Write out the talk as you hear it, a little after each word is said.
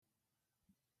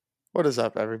What is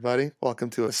up, everybody? Welcome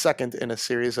to a second in a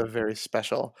series of very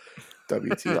special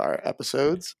WTR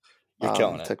episodes. You're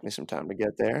killing it. Took me some time to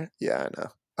get there. Yeah, I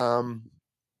know.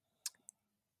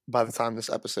 By the time this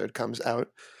episode comes out,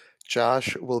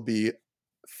 Josh will be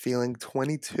feeling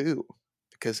 22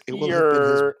 because it will have been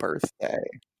his You're birthday.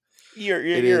 you're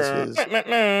It is you're his.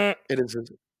 you're It is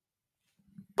his.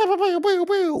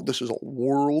 This is a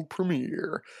world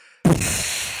premiere.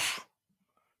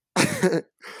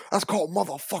 That's called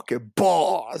motherfucking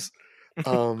bars.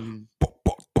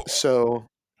 So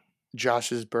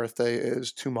Josh's birthday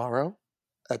is tomorrow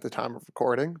at the time of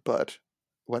recording, but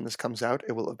when this comes out,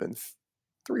 it will have been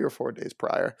 3 or 4 days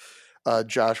prior.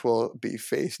 Josh will be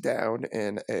face down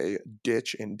in a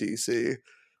ditch in DC.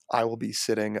 I will be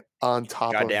sitting on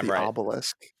top of goddamn the right.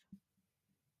 obelisk.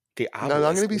 The No, I'm going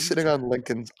obelisk. to be What, sitting on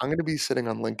Lincoln's. I'm going to be sitting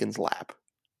on Lincoln's lap,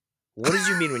 what did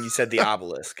you mean when you said the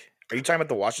obelisk? Are you talking about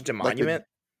the Washington like Monument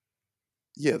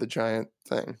the giant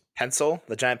thing. pencil?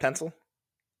 The giant pencil?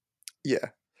 Yeah,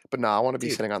 but no, I want to be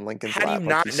Dude, sitting on Lincoln's how do you lap like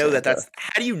not he's know that Santa.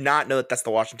 how do you not know that that's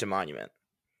the Washington Monument?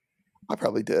 I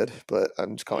probably did, but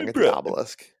I'm just calling it the Bruh.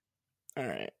 obelisk. All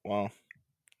right. Well,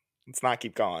 let's not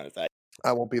keep going with that.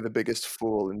 I won't be the biggest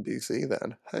fool in DC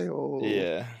then. Hey,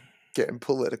 Yeah. getting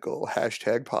political.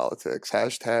 Hashtag politics.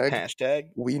 Hashtag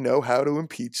Hashtag. we know how to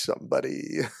impeach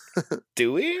somebody.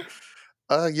 Do we?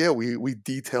 Yeah, we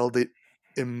detailed it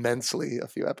immensely a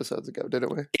few episodes ago,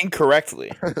 didn't we? Incorrectly.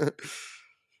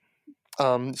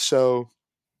 So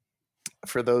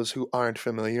for those who aren't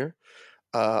familiar,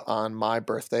 on my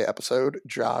birthday episode,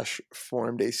 Josh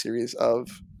formed a series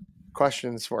of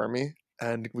questions for me,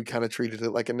 and we kind of treated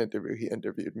it like an interview. He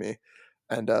interviewed me,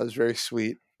 and it was very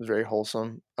sweet. It was very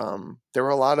wholesome. There were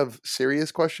a lot of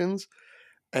serious questions,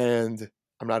 and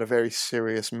I'm not a very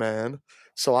serious man,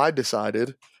 so I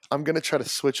decided I'm gonna try to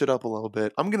switch it up a little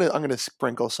bit. I'm gonna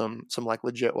sprinkle some like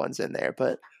legit ones in there,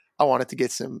 but I wanted to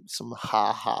get some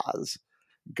ha-has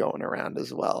going around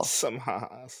as well. Some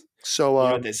ha-has. So You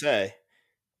know what they say?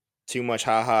 Too much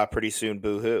ha-ha, pretty soon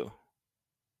boo-hoo.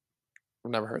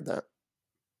 I've never heard that.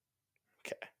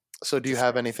 Okay. So do you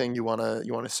have anything you wanna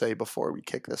say before we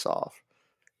kick this off?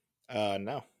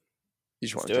 No. You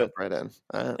just Let's want to do jump it. right in.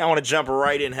 All right. I want to jump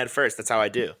right in head first. That's how I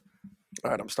do. All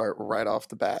right, I'm starting right off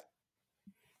the bat.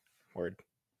 Word.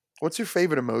 What's your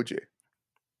favorite emoji?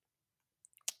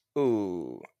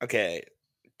 Ooh, okay.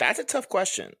 That's a tough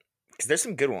question because there's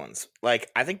some good ones.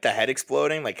 Like, I think the head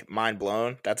exploding, like mind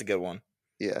blown, that's a good one.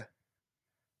 Yeah,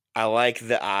 I like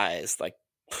the eyes, like,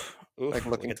 oof, like look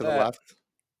looking at to the that. left,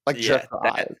 like Yeah, just the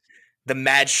that eyes. the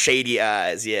mad shady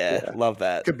eyes. Yeah, Yeah, love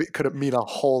that. could it mean a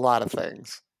whole lot of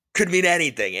things? Could mean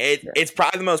anything. Yeah. It's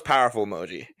probably the most powerful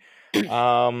emoji.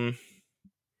 Trying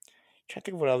to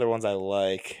think of what other ones I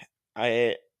like.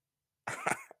 I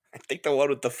I think the one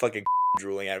with the fucking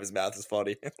drooling out of his mouth is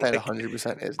funny. That Like,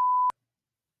 100% is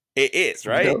it is,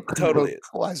 right? no It totally is.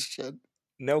 question.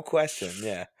 No question.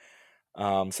 Yeah.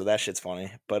 So that shit's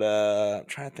funny. But I'm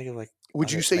trying to think of like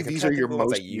Would you other, say like I'm these trying are to think your of the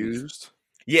ones I most use. used?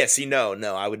 Yeah, see, no,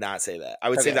 I would not say that. I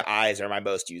would say Okay, the eyes are my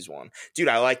most used one. Dude,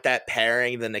 I like that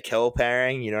pairing, the Nikhil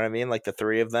pairing, you know what I mean? Like the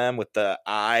three of them with the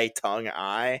eye.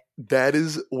 that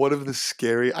is one of the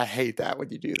scary. I hate that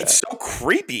when you do It's that. so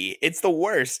creepy. It's the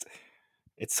worst.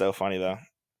 It's so funny though.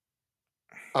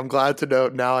 I'm glad to know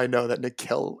now. I know that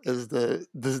Nikhil is the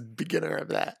beginner of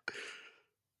that.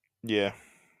 Yeah.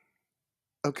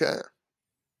 Okay.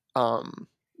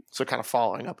 So kind of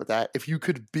following up with that, if you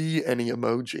could be any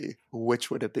emoji,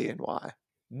 which would it be and why?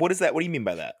 What is that? What do you mean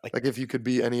by that? Like if you could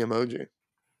be any emoji.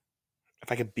 If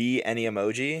I could be any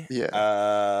emoji, Yeah.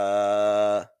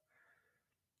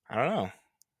 I don't know.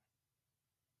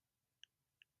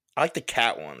 I like the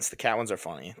cat ones. The cat ones are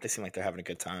funny. They seem like they're having a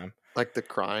good time. Like the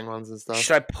crying ones and stuff.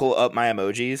 Should I pull up my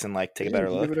emojis and like take a Yeah, better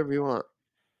you can do look? whatever you want.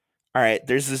 All right,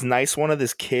 there's this nice one of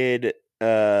this kid.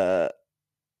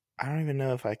 I don't even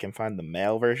know if I can find the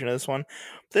male version of this one.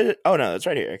 Oh no, it's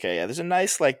right here. Okay, yeah, there's a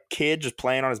nice like kid just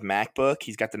playing on his MacBook.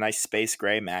 He's got the nice space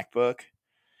gray MacBook.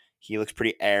 He looks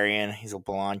pretty Aryan. He's a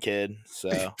blonde kid,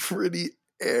 so Pretty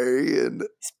Aryan. I don't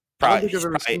probably think I've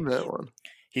ever seen that one.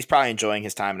 he's probably enjoying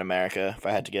his time in America, if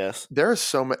I had to guess. There are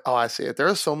so many. Oh, I see it. There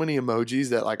are so many emojis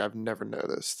that like I've never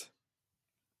noticed.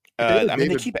 Like, I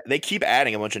mean, they keep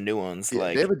adding a bunch of new ones. yeah,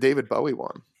 Like, they have a David Bowie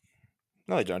one.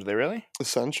 no, they don't. Do they really?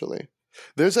 Essentially,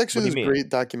 there's What actually do you this mean? great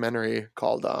documentary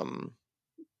called I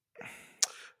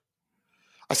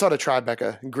saw it at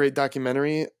Tribeca. Great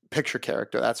documentary, Picture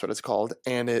Character. That's what it's called,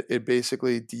 and it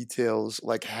basically details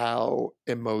like how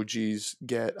emojis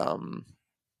get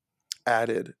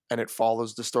added, and it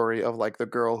follows the story of like the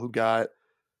girl who got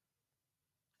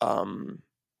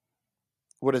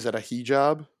what is it, a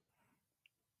hijab,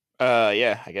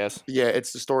 Yeah, I guess. Yeah,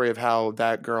 it's the story of how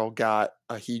that girl got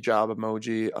a hijab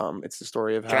emoji. It's the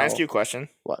story of Can I ask how you a question?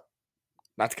 what?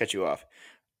 Not to cut you off.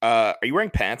 Are you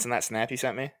wearing pants in that snap you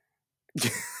sent me?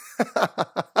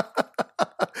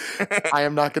 I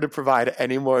am not going to provide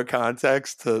any more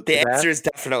context to The that. answer is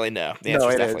definitely no. The No, answer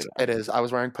is it is. definitely no. It is. I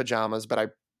was wearing pajamas, but I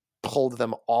pulled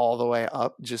them all the way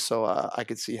up just so I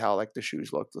could see how like the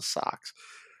shoes looked, the socks.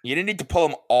 You didn't need to pull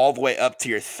them all the way up to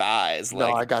your thighs. No,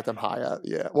 I Like, got them high up.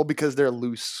 Yeah. Well, because they're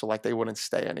loose, so like they wouldn't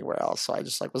stay anywhere else. So I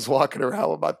just like was walking around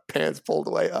with my pants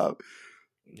pulled way up.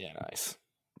 yeah, nice.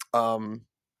 Um,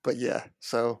 but yeah.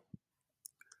 So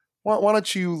why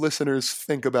don't you listeners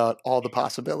think about all the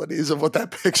possibilities of what that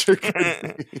picture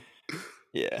could be?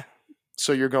 Yeah.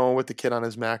 So you're going with the kid on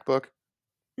his MacBook?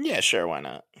 Yeah, sure. Why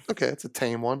not? Okay, it's a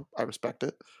tame one. I respect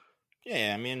it.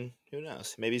 Yeah, I mean, who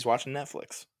knows? Maybe he's watching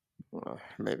Netflix.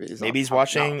 Maybe he's on Maybe he's something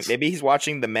watching. else. Maybe he's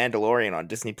watching The Mandalorian on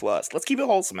Disney Plus. Let's keep it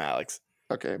wholesome, Alex.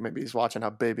 Okay, maybe he's watching how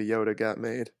Baby Yoda got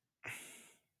made.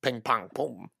 Ping pong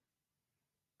boom.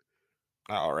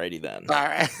 Alrighty then. All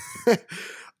right.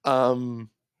 um,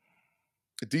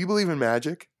 do you believe in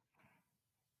magic?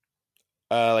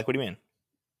 Like, what do you mean?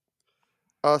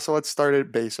 So let's start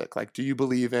at basic. Like, do you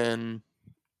believe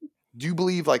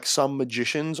like some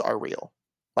magicians are real,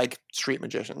 like street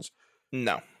magicians?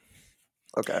 No,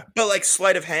 Okay. but like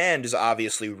sleight of hand is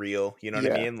obviously real. You know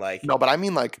what I Yeah. mean? Like, No, but I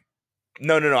mean like.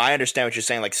 no. I understand what you're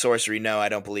saying. Like sorcery. No, I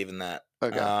don't believe in that.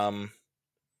 Okay.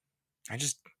 I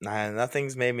just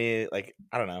nothing's made me like.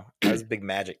 I don't know. I was a big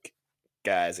magic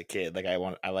guy as a kid. Like I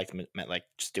liked like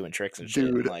just doing tricks and shit.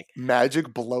 And Dude, like,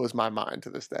 magic blows my mind to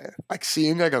this day. Like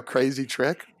seeing like a crazy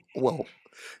trick. Whoa.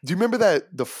 Do you remember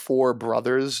that the Four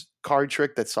Brothers card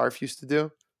trick that Sarf used to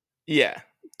do? yeah,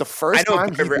 The I first know. time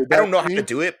he did I that don't know to how to me,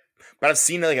 do it, but I've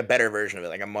seen like a better version of it,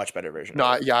 like a much better version no,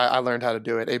 of it. yeah, I learned how to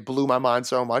do it. It blew my mind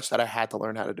so much that I had to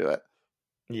learn how to do it,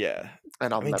 Yeah,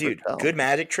 and I'll I mean, never dude, tell. good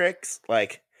magic tricks.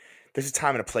 Like, there's a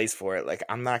time and a place for it. Like,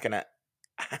 I'm not gonna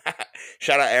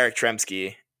shout out Eric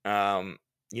Tremsky.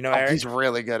 You know Oh, he's Eric?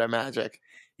 really good at magic.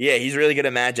 Yeah, he's really good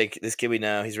at magic. This kid we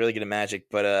know, he's really good at magic,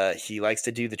 but he likes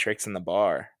to do the tricks in the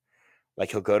bar. Like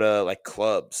he'll go to like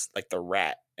clubs, like the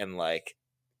Rat, and like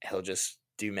he'll just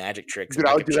do magic tricks and Dude,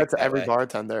 I make would a do that chick to that every way.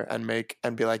 bartender and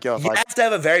be like, yo, if You I have to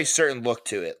have a very certain look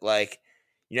to it, like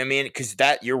you know what I mean, because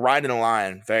that you're riding a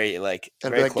line and be very like,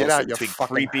 get closely out, you between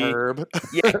fucking creepy, herb.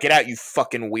 yeah, get out you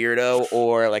fucking weirdo,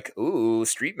 or like ooh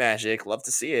street magic, love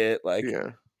to see it, like.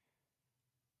 Yeah,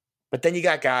 But then you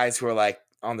got guys who are like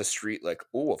on the street, like,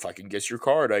 oh, if I can guess your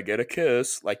card, I get a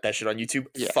kiss. Like that shit on YouTube.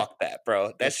 yeah, Fuck that, bro.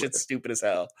 That that's shit's weird. stupid as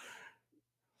hell.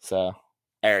 So,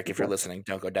 Eric, if you're Okay. listening,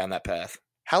 don't go down that path.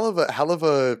 Hell of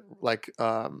a like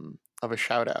of a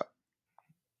shout out.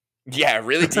 Yeah,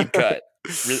 really deep cut.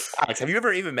 Really, Alex, have you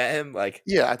ever even met him? Like,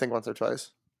 Yeah, I think once or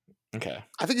twice. okay,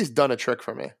 I think he's done a trick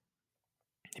for me.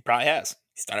 he probably has.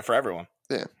 He's done it for everyone.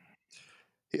 Yeah,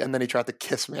 and then he tried to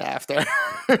kiss me after.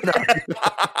 No,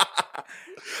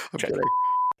 I'm Check. kidding.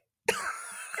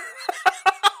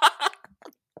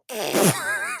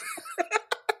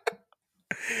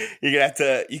 You're gonna have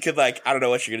to. You could like. I don't know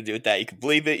what you're gonna do with that. You can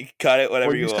bleep it. You can cut it. Whatever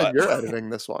Well, you you said want. you're editing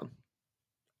this one.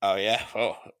 Oh yeah.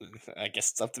 Oh, I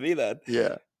guess it's up to me then.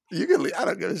 Yeah, you can. I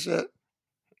don't give a shit.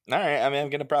 All right. I mean, I'm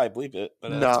gonna probably bleep it, but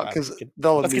that's No, fine. because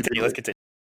they'll Let's continue. Let's immediately. continue.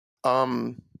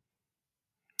 Um,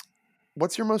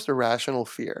 what's your most irrational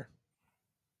fear?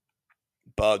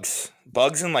 Bugs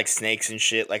and like snakes and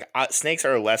shit. Like snakes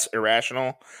are less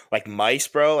irrational. Like mice,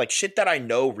 bro. Like shit that I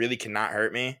know really cannot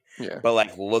hurt me, Yeah, but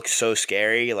like looks so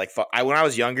scary. Like when I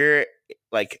was younger,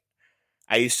 like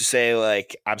I used to say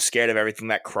like I'm scared of everything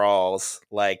that crawls,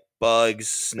 like bugs,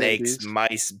 snakes, babies.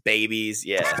 mice, babies.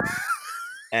 Yeah,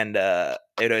 and it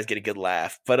would always get a good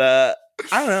laugh. But I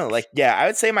don't know. Like yeah, I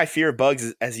would say my fear of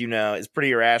bugs, as you know, is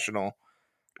pretty irrational.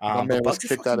 My man But was bugs are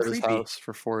kicked out fucking of his creepy. house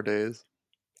for 4 days.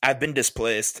 I've been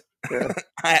displaced. Yeah.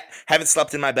 I haven't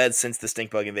slept in my bed since the stink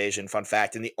bug invasion. Fun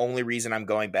fact. And the only reason I'm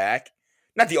going back,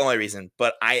 not the only reason,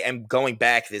 but I am going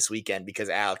back this weekend because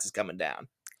Alex is coming down.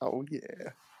 Oh yeah.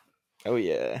 Oh,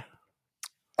 yeah.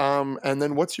 And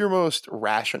then what's your most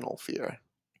rational fear?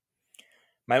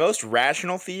 My most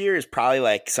rational fear is probably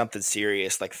like something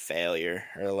serious, like failure,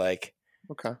 or like,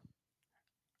 Okay.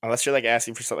 unless you're like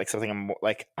asking for something, like something I'm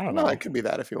like, I don't No, know. it could be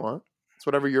that if you want. It's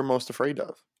whatever you're most afraid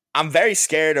of. I'm very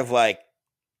scared of like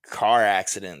car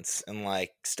accidents and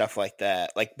like stuff like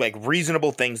that, like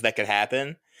reasonable things that could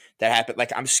happen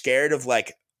like I'm scared of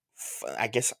like I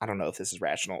guess I don't know if this is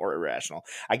rational or irrational.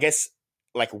 I guess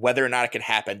like whether or not it could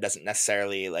happen doesn't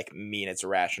necessarily like mean it's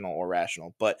irrational or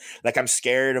rational, but like I'm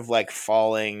scared of like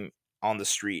falling on the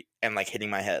street and like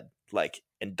hitting my head like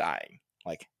and dying,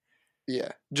 like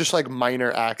Yeah, just like minor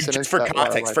Just accidents for that are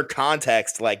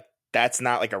context, like, like that's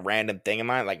not like a random thing of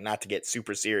mine. Like not to get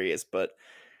super serious, but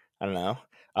I don't know.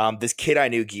 This kid I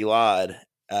knew, Gilad.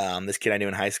 This kid I knew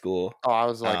in high school. oh, I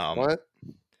was like, Um, what?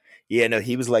 Yeah, no,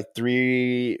 he was like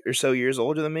 3 or so years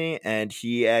older than me, and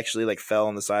he actually like fell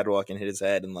on the sidewalk and hit his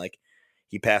head, and like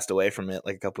he passed away from it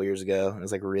like a couple years ago. It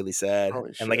was like really sad,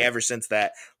 Holy and like shit! ever since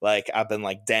that, like I've been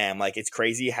like, damn, like it's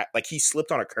crazy. How, like he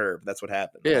slipped on a curb. That's what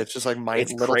happened. Yeah, Like it's just like my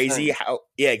it's little crazy things. how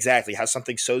yeah, exactly how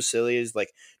something so silly as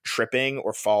like tripping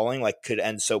or falling like could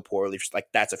end so poorly. Just like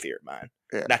that's a fear of mine.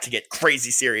 Yeah, Not to get crazy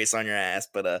serious on your ass,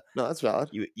 but no, that's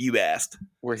valid. you asked,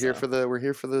 We're here so. for the. We're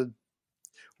here for the.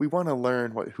 We want to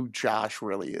learn who Josh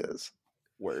really is.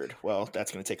 Word. Well,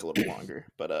 that's going to take a little longer,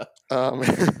 but Um,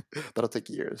 that'll take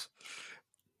years.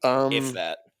 if Um,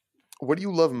 that. what do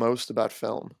you love most about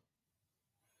film?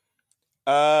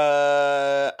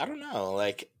 I don't know,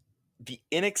 like the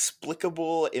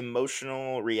inexplicable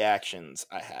emotional reactions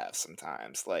I have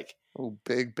sometimes, like Oh,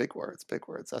 big words, big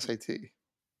words. SAT.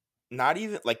 not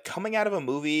even like coming out of a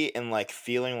movie and like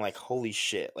feeling like holy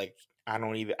shit, like I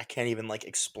can't even like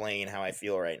explain how I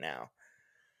feel right now.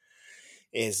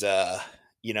 Is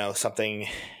something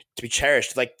to be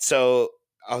cherished. Like so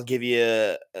I'll give you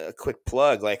a quick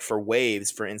plug like for Waves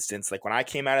for instance. Like when I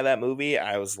came out of that movie,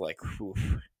 I was like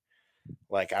oof.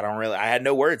 Like I had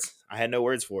no words. I had no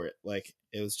words for it. Like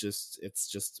it's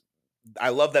just I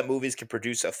love that movies can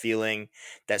produce a feeling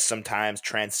that sometimes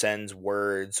transcends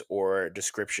words or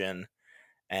description,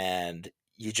 and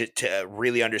you just to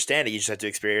really understand it, you just have to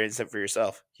experience it for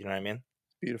yourself. You know what I mean?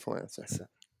 Beautiful answer. So,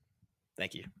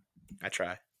 thank you. I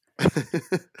try.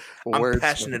 I'm Words,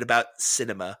 passionate about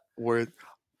cinema. word.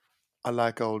 I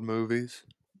like old movies.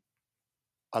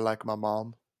 I like my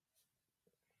mom.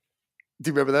 Do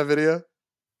you remember that video?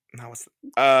 No, what's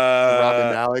The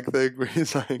Robin Alec thing where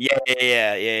he's like, yeah.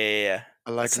 I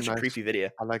That's like such a nice, creepy video.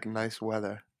 I like nice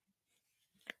weather.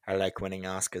 I like winning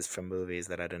Oscars for movies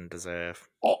that I didn't deserve.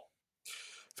 Oh,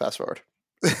 fast forward.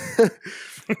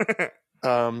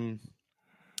 um,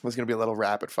 it's gonna be a little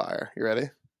rapid fire. You ready?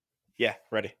 Yeah,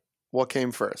 ready. What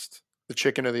came first, the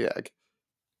chicken or the egg?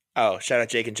 Oh, shout out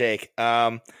Jake and Jake.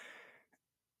 I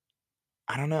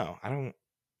don't know. I don't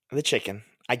the chicken.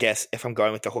 I guess if I'm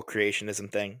going with the whole creationism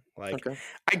thing, like Okay.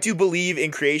 I do believe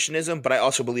in creationism, but I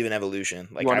also believe in evolution.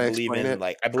 You Like want I to believe explain in it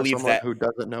like I for believe someone that who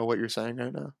doesn't know what you're saying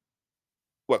right now?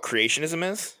 what creationism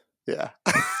is. Yeah.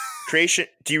 Creation.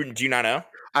 Do you not know?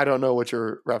 I don't know what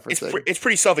you're referencing. It's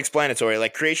pretty self explanatory.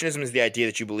 Like creationism is the idea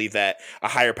that you believe that a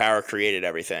higher power created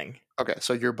everything. Okay,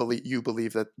 so you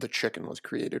believe that the chicken was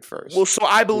created Well, first. so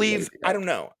I You laid believe the I egg. don't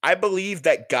know. I believe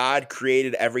that God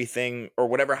created everything or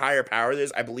whatever higher power there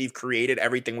is. I believe created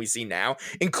everything we see now,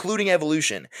 including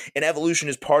evolution. And evolution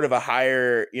is part of a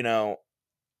higher,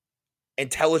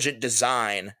 intelligent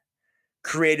design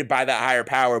created by that higher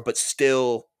power, but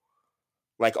still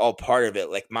like all part of it.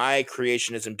 Like my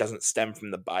creationism doesn't stem from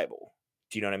the Bible.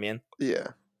 Do you know what I mean? Yeah.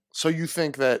 So you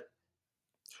think that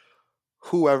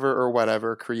whoever or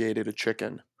whatever created a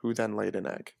chicken who then laid an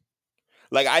egg.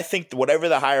 Like I think whatever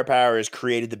the higher power is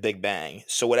created the Big Bang.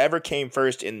 So whatever came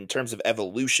first in terms of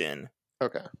evolution,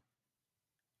 Okay.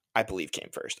 I believe came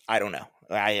first. I don't know.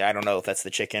 I don't know if that's the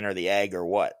chicken or the egg or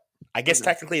what. I guess Okay.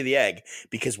 technically the egg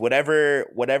because whenever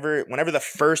the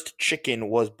first chicken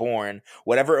was born,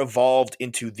 whatever evolved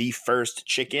into the first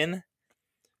chicken,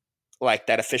 like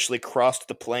that officially crossed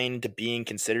the plane to being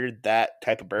considered that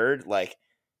type of bird, like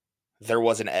there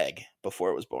was an egg before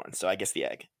it was born. So I guess the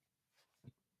egg.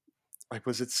 Like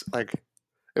was it like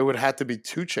it would have to be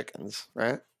two chickens,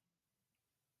 right?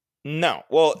 No.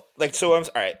 Well, like so all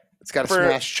right. It's got to For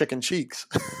smash chicken cheeks.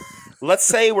 let's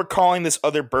say we're calling this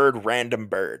other bird random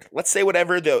bird. Let's say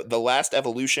whatever the last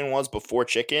evolution was before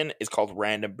chicken is called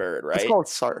random bird, Let's right? call it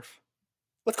sarf.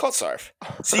 Let's call it sarf.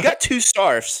 So you got two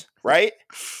sarfs, right?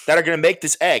 That are going to make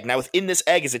this egg. Now within this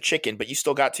egg is a chicken, but you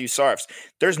still got two sarfs.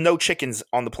 There's no chickens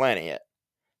on the planet yet.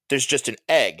 There's just an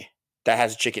egg that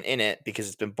has a chicken in it because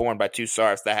it's been born by two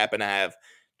sarfs that happen to have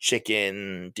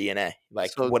chicken DNA,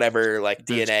 like So whatever, like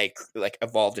there's DNA, like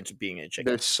evolved into being a chicken.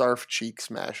 there's sarf cheek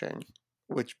smashing,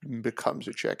 which becomes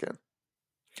a chicken.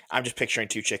 I'm just picturing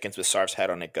two chickens with sarf's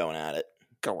head on it going at it,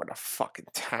 Going to fucking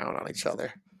town on each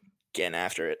other. getting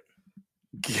after it.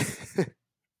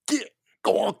 Get,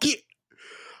 go on, get.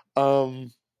 All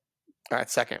right,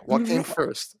 second. What came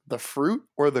first, the fruit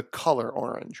or the color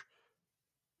orange?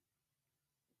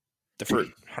 The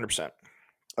fruit, 100%.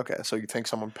 Okay, so you think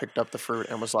someone picked up the fruit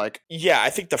and was like, Yeah, I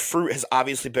think the fruit has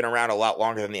obviously been around a lot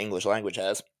longer than the English language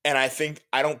has. And I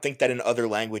don't think that in other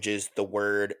languages the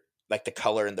word like the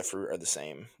color and the fruit are the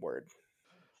same word.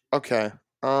 okay,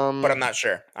 but I'm not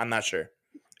sure. I'm not sure.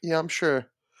 Yeah, I'm sure.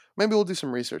 Maybe we'll do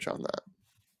some research on that.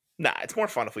 Nah, it's more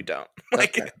fun if we don't.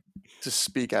 Like, Okay. To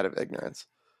speak out of ignorance.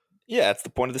 yeah, that's the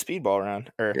point of the speedball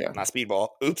round, or Yeah. not speedball.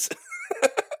 Oops.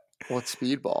 What's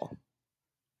speedball?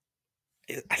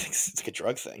 I think it's like a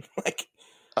drug thing. Like,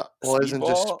 Well, isn't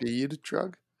just speedball. speed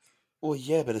drug? Well,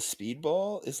 yeah, but a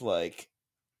speedball is like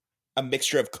a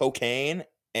mixture of cocaine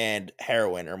and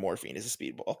heroin or morphine is a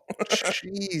speedball.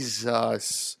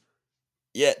 Jesus.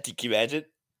 Yeah, can you imagine?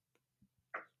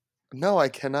 No, I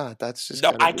cannot. That's just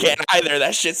No, gotta I be. can't either.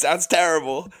 That shit sounds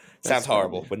terrible. That's Sounds gotta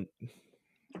horrible. be.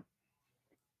 But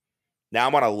now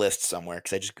I'm on a list somewhere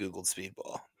because I just Googled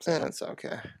speedball. So That's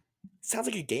okay. sounds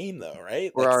like a game though,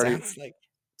 right? We're Like already sounds like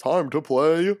time to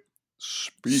play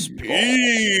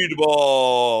speedball.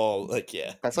 speedball. Like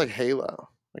yeah. That's like Halo,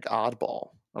 like Oddball.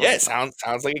 Yeah, it sounds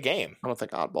like a game. I don't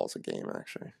think Oddball's a game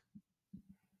actually.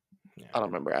 Yeah. I don't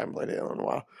remember. I haven't played Halo in a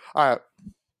while. All right.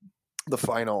 The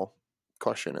final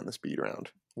question in the speed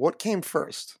round. What came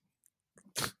first?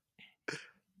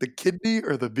 The kidney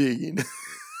or the bean?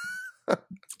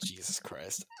 Jesus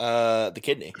Christ. The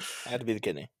kidney. It had to be the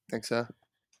kidney. Think so?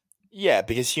 Yeah,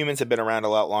 because humans have been around a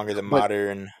lot longer than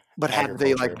modern But have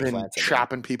they like agriculture been plants have been.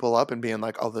 chopping people up and being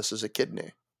like, "Oh, this is a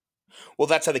kidney"? Well,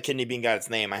 that's how the kidney bean got its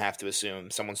name. I have to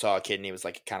assume someone saw a kidney, was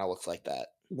like, it kind of looks like that.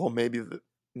 Well, maybe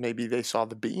they saw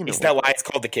the bean. Is that why it's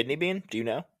called the kidney bean? Do you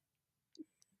know?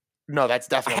 No, that's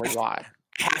definitely why.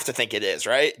 I have to think it is,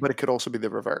 right? But it could also be the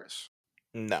reverse.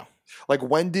 No. Like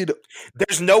when did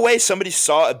There's no way somebody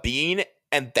saw a bean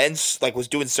and then like was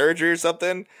doing surgery or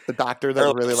something. the doctor that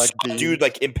Or really like saw a beans? dude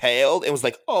like impaled and was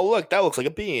like, "Oh, look, that looks like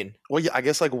a bean." Well, yeah, I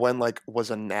guess like when like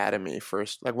was anatomy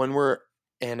first, like when were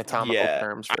anatomical Yeah,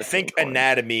 terms? I first think being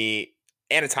coined?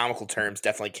 anatomical terms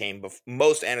definitely came before.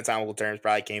 Most anatomical terms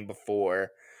probably came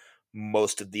before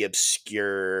most of the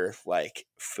obscure like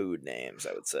food names,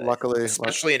 I would say, Luckily,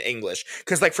 especially in English,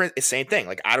 because like for it's same thing.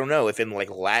 Like I don't know if in like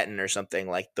Latin or something,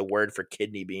 like the word for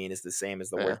kidney bean is the same as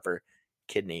the yeah, word for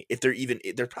kidney. If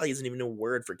there probably isn't even a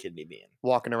word for kidney bean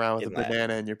walking around with in a Latin.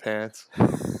 banana in your pants.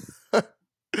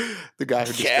 The guy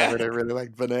who Yeah, discovered it really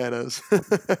liked bananas.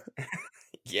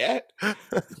 yeah. I'm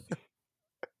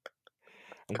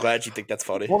glad you think that's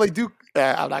funny. Well, they do.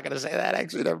 I'm not going to say that.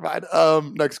 Actually, never mind.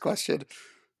 Next question.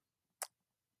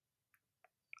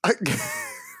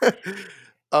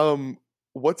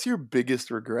 What's your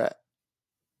biggest regret?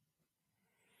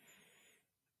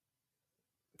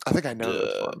 I think I know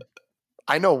this one.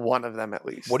 I know one of them at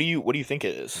least. What do you think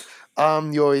it is?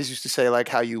 You always used to say like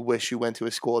how you wish you went to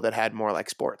a school that had more like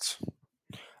sports.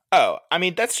 Oh, I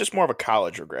mean that's just more of a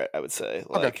college regret, I would say.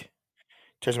 Like Okay.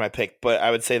 in terms of my pick, but I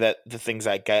would say that the things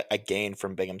I gained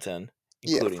from Binghamton,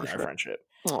 Yeah, including for our sure. friendship,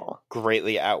 Aw.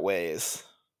 greatly outweighs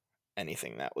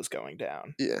anything that was going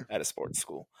down Yeah. at a sports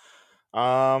school.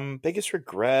 Biggest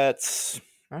regrets,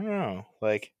 I don't know.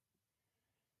 Like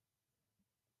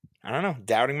I don't know,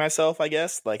 doubting myself, I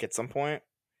guess, like at some point.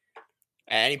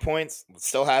 At any points, it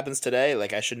still happens today.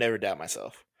 Like I should never doubt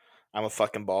myself. I'm a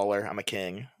fucking baller. I'm a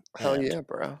king. Hell And yeah,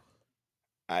 bro.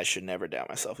 I should never doubt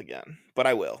myself again. But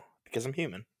I will, because I'm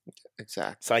human.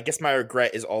 Exactly. So I guess my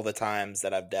regret is all the times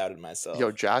that I've doubted myself.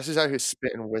 Yo, Josh is out here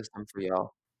spitting wisdom for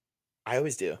y'all. I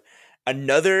always do.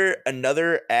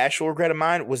 Another actual regret of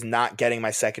mine was not getting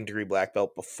my second degree black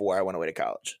belt before I went away to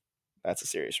college. That's a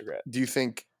serious regret. Do you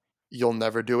think you'll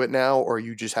never do it now, or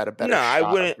you just had a better No, I shot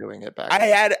of wouldn't. doing it back?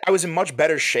 I was in much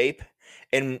better shape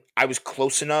and I was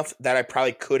close enough that I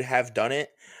probably could have done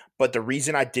it. But the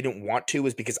reason I didn't want to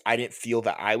was because I didn't feel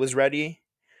that I was ready,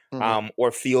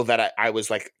 or feel that I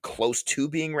was like close to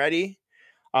being ready.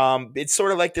 It's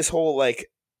sort of like this whole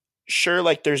like, sure,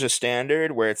 like there's a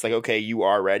standard where it's like, okay, you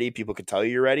are ready. People could tell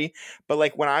you you're ready. But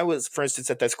like when I was, for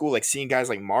instance, at that school, like seeing guys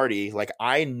like Marty, like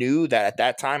I knew that at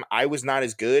that time I was not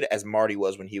as good as Marty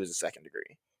was when he was a second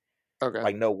degree. Okay.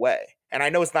 Like no way. And I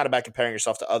know it's not about comparing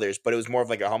yourself to others, but it was more of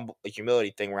like a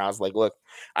humility thing where I was like, look,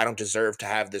 I don't deserve to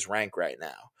have this rank right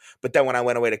now. But then when I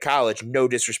went away to college, no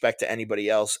disrespect to anybody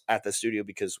else at the studio,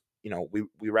 because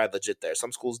we ride legit there.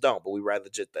 Some schools don't, but we ride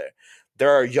legit there. There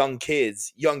are young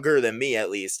kids, younger than me at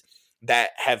least, that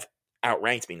have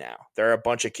outranked me now. There are a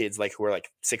bunch of kids like who are like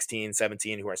 16,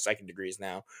 17 who are second degrees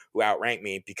now who outrank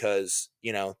me because,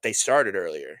 they started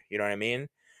earlier. You know what I mean?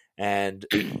 And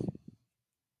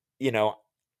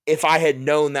if I had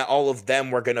known that all of them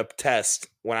were going to test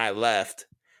when I left,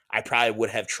 I probably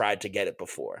would have tried to get it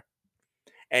before.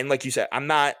 And like you said,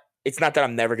 it's not that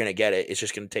I'm never going to get it. It's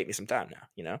just going to take me some time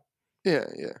now, Yeah,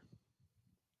 yeah.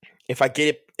 If I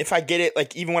get it,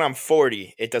 like even when I'm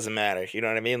 40, it doesn't matter. You know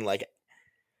what I mean? Like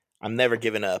I'm never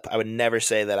giving up. I would never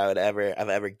say that I've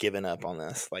ever given up on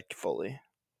this, like fully.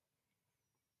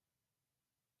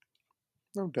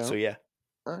 No So doubt. yeah,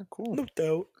 All right, cool. no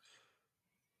doubt.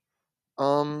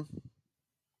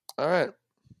 All right.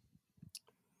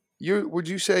 Would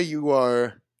you say you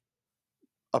are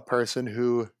a person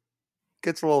who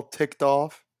gets a little ticked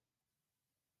off?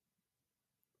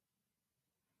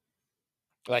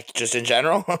 Like just in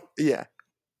general. Yeah.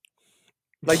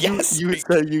 Like Yes. you would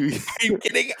say you Are you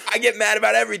kidding? I get mad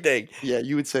about everything. yeah,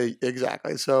 you would say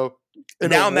exactly. So in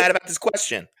Now I'm mad about this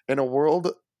question. in a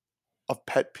world of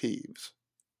pet peeves,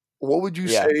 what would you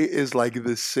say Yeah. is like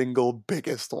the single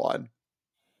biggest one?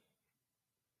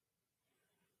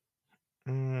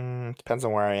 Depends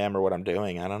on where I am or what I'm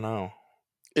doing. I don't know.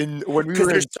 In when we Because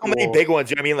were there's in so many school, big ones.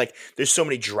 You know what I mean? Like, there's so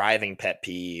many driving pet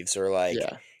peeves, or like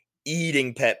yeah.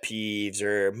 eating pet peeves,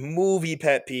 or movie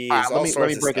pet All peeves, right, all let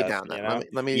me sorts of break it stuff. down then. You know?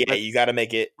 Let me Yeah, you got to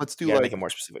make it. let's You do got to make it like more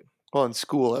specific. well in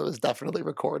school it was definitely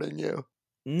recording you.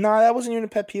 No, that wasn't even a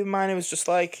pet peeve of mine. It was just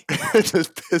like It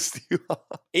just pissed you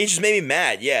off. it just made me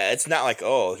mad. Yeah, it's not like,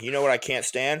 oh, you know what I can't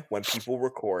stand? When people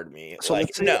record me. So Like,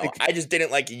 let's say no, like I just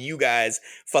didn't like you guys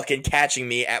fucking catching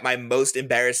me at my most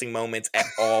embarrassing moments at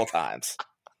all times.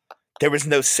 There was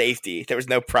no safety. There was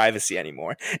no privacy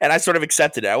anymore. And I sort of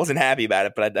accepted it. I wasn't happy about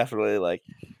it, but I definitely like,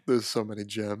 there's so many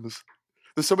gems.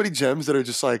 There's so many gems that are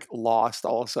just like lost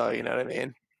also, you know what I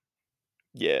mean?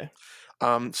 yeah.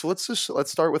 So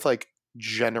let's start with like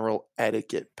general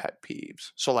etiquette pet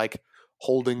peeves. So like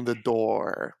holding the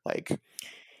door, like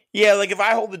Yeah, like if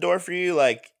I hold the door for you,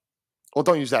 like well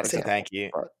don't use that say example, thank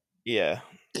you. but Yeah.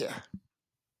 yeah,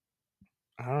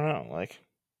 I don't know. Like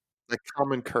like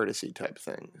common courtesy type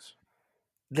things.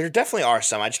 there definitely are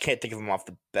some. I just can't think of them off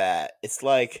the bat. It's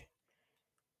like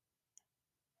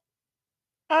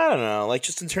I don't know, like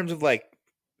just in terms of like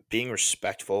being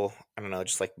respectful. I don't know,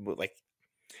 just like if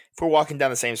we're walking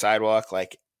down the same sidewalk,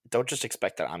 like don't just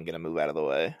expect that I'm gonna move out of the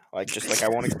way. Like just like I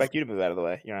won't expect you to move out of the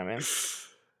way. You know what I mean?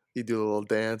 You do a little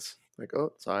dance, like,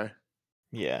 oh, sorry.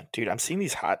 Yeah, dude. I'm seeing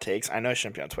these hot takes. I know I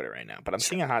shouldn't be on Twitter right now, but I'm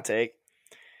seeing a hot take.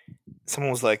 Someone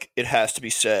was like, "It has to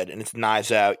be said," and it's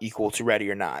Knives Out equal to Ready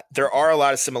or Not. There are a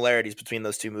lot of similarities between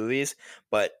those two movies,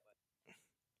 but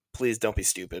please don't be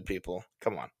stupid, people.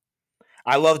 Come on.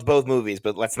 I loved both movies,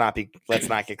 but let's not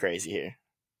get crazy here.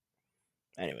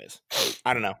 Anyways,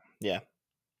 I don't know. Yeah,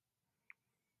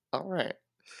 All right.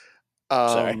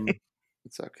 sorry. Um,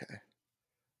 it's okay.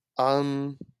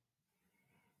 Um,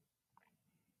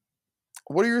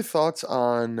 what are your thoughts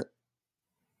on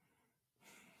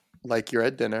like you're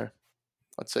at dinner?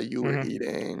 Let's say you were hmm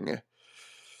eating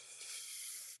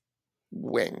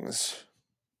wings,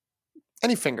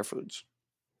 any finger foods,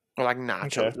 or like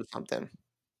Okay. nachos or something,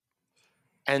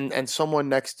 and someone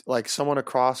next, like someone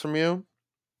across from you,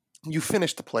 you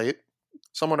finish the plate.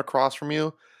 Someone across from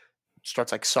you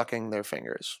starts like sucking their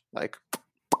fingers. Like,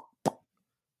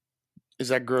 is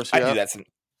that gross I you do out? that.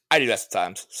 I do that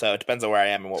sometimes. So it depends on where I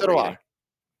am and what So we're do I. eating.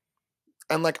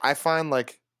 And like, I find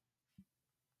like,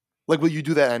 will you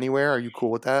do that anywhere? Are you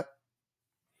cool with that?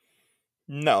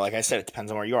 No, like I said, it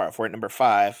depends on where you are. If we're at number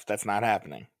 5, that's not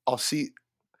happening. I'll see.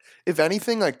 If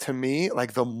anything, like to me,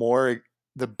 like the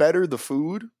better the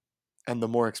food, and the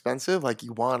more expensive, like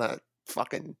you wanna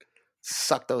fucking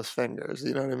suck those fingers.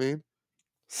 You know what I mean?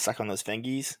 Suck on those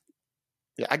fingies.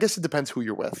 Yeah, I guess it depends who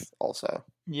you're with. Also,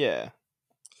 Yeah,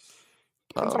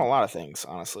 depends on a um, lot of things,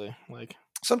 honestly. Like,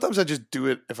 sometimes I just do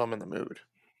it if I'm in the mood.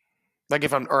 Like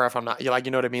if I'm not,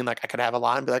 you know what I mean. Like I could have a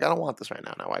line and be like, I don't want this right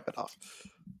now, and I wipe it off.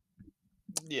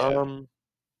 yeah, Um,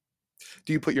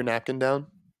 do you put your napkin down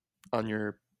on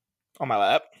your? on my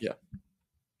lap. Yeah.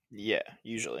 Yeah,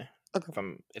 usually. Okay. If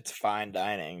it's fine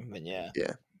dining, then yeah.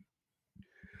 Yeah.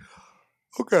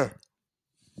 Okay.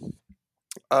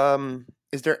 Um,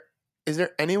 is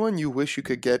there anyone you wish you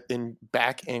could get in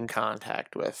back in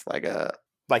contact with, like a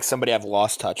Like somebody I've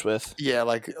lost touch with. yeah,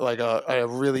 like a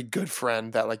really good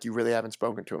friend that like you really haven't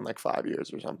spoken to in like 5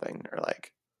 years or something, or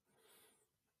like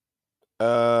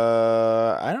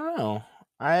I don't know.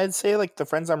 I'd say like the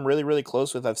friends I'm really, really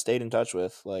close with, I've stayed in touch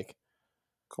with. Like,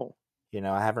 cool.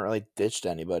 I haven't really ditched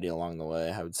anybody along the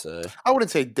way. I would say. I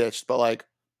wouldn't say ditched, but like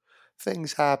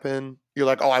things happen. You're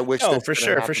like, oh, I wish No, this for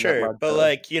didn't sure, for happen. That sure. led But to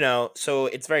like, so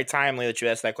it's very timely that you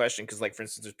asked that question because, like, for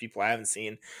instance, there's people I haven't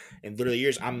seen in literally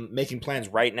years. I'm making plans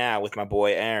right now with my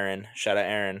boy Aaron. Shout out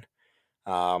Aaron.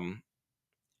 Um,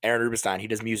 Aaron Rubenstein. He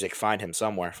does music. Find him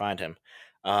somewhere. Find him.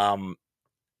 Um,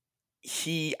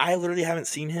 I literally haven't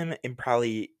seen him in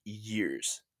probably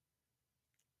years,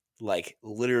 like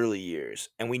literally years,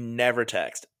 and we never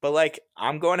text. But like,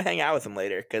 I'm going to hang out with him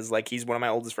later because like he's one of my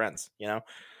oldest friends.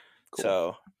 cool.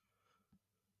 So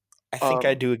I think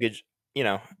I Um, do a good. You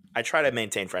know, I try to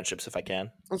maintain friendships if I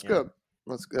can. that's You know, good.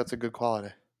 That's a good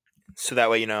quality. so that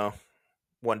way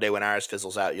one day when ours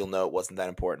fizzles out, you'll know it wasn't that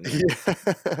important.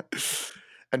 Yeah.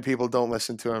 And people don't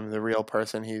listen to him. The real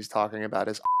person he's talking about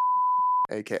is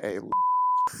aka.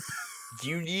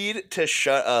 You need to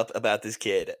shut up about this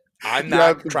kid. I'm You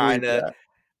have not to trying believe to. that.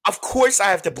 Of course, I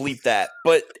have to bleep that,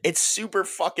 but it's super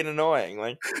fucking annoying.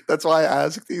 Like, That's why I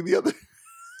asked you the other.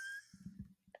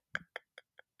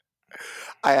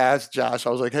 I asked Josh. I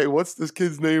was like, "Hey, what's this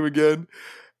kid's name again?"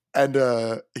 And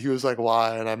he was like,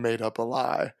 "Why?" And I made up a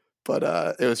lie, but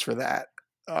it was for that.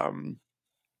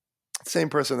 Same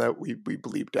person that we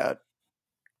bleeped out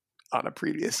on a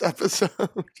previous episode.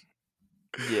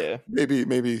 yeah,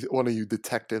 maybe one of you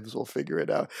detectives will figure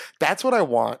it out. That's what I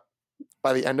want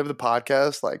by the end of the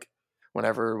podcast. Like,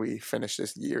 whenever we finish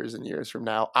this years and years from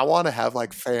now, I want to have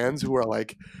like fans who are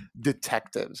like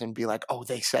detectives and be like, "Oh,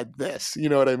 they said this." You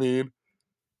know what I mean?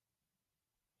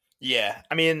 yeah.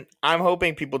 I mean, I'm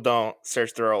hoping people don't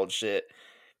search their old shit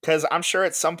because I'm sure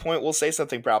at some point we'll say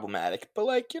something problematic. But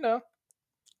like, it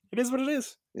is what it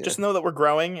is. Yeah. Just know that we're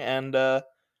growing and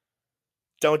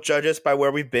don't judge us by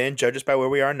where we've been. Judge us by where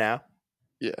we are now.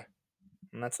 Yeah.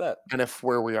 And that's that. And if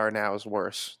where we are now is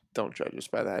worse, don't judge us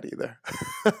by that either.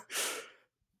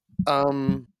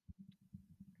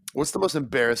 What's the most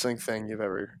embarrassing thing you've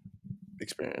ever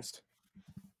experienced?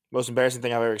 Most embarrassing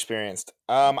thing I've ever experienced.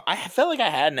 I felt like I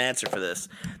had an answer for this.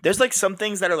 There's like some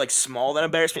things that are like small that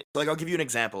embarrass me. Like I'll give you an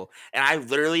example, and I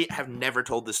literally have never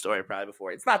told this story probably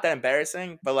before. It's not that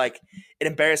embarrassing, but like it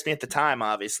embarrassed me at the time,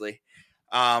 obviously.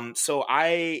 So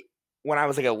when I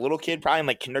was like a little kid, probably in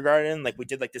like kindergarten, like we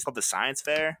did like this called the science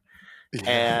fair, Yeah.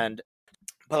 and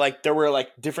but like there were like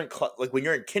different like when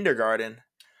you're in kindergarten,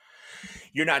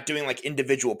 you're not doing like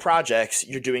individual projects,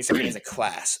 you're doing something as a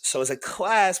class. So as a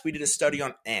class, we did a study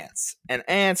on ants. And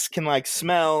ants can like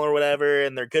smell or whatever,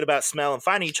 and they're good about smell and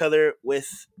finding each other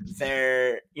with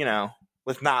their,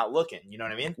 with not looking, you know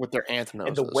what I mean? With their ant And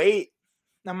the noses. way,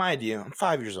 now mind you, I'm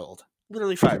 5 years old,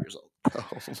 literally 5 years old. Oh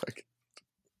my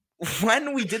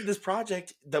When we did this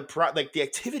project, the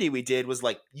activity we did was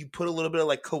like you put a little bit of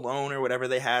like cologne or whatever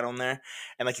they had on there,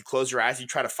 and like you close your eyes, you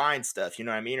try to find stuff, you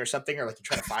know what I mean, or something, or like you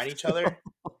try to find each other.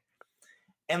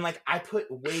 And like I put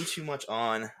way too much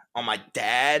on my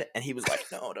dad, and he was like,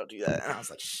 "No, don't do that." And I was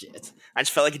like, "Shit!" I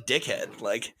just felt like a dickhead.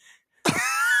 Like,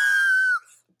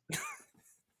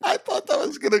 I thought that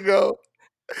was gonna go.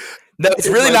 no, it's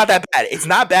really not that bad. It's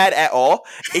not bad at all.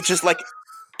 It's just like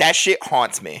that shit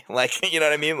haunts me. Like, you know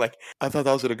what I mean? Like, I thought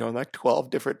that was gonna go in like 12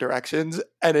 different directions,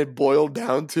 and it boiled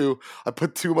down to I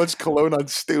put too much cologne on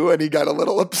Stu, and he got a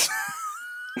little upset.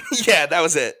 yeah, that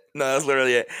was it. No, that was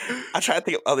literally it. I try to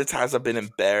think of other times I've been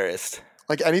embarrassed.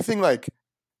 Like anything like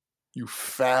you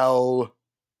fell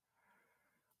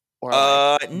or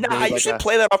like Nah, I made like usually a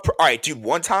play that off. All right, dude.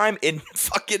 One time in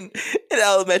fucking in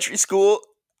elementary school,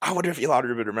 I wonder if Eli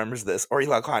Rubin remembers this, or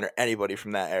Eli Klein, or anybody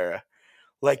from that era.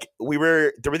 Like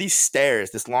there were these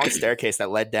stairs, this long staircase that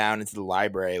led down into the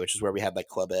library, which is where we had like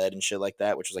club ed and shit like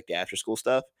that, which was like the after school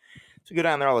stuff. So we go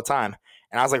down there all the time.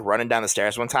 And I was like running down the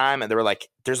stairs one time, and there were like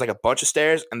there's like a bunch of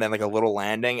stairs and then like a little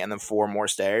landing and then 4 more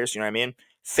stairs. You know what I mean?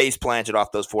 Face planted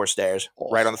off those 4 stairs,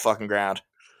 right on the fucking ground.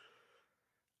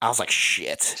 I was like,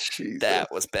 shit, Jesus.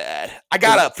 that was bad. I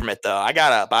got up from it though. I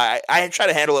got up. I try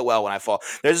to handle it well when I fall.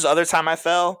 There's this other time I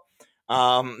fell.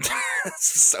 It's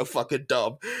so fucking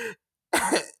dumb.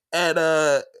 And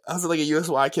I was at like a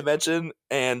USY convention,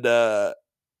 and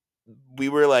we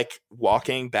were like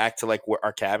walking back to like where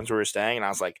our cabins where we were staying, and I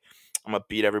was like, I'm gonna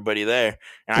beat everybody there.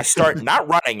 And I start not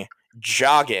running,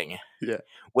 jogging. Yeah.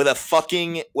 With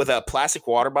a plastic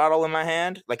water bottle in my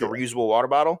hand, like a reusable water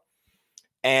bottle.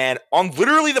 And on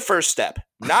literally the first step,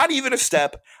 not even a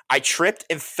step, I tripped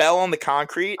and fell on the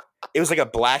concrete. It was like a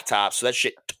blacktop, so that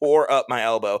shit tore up my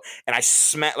elbow. And I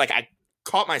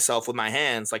caught myself with my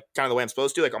hands, like kind of the way I'm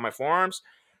supposed to, like on my forearms.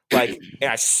 Like,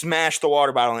 and I smashed the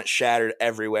water bottle and it shattered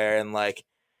everywhere. And like,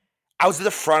 I was at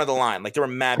the front of the line. Like, there were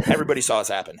mad. Everybody saw this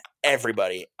happen.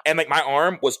 Everybody. And like, my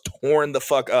arm was torn the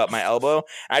fuck up, my elbow.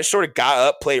 And I just sort of got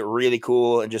up, played it really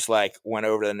cool, and just like went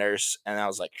over to the nurse. And I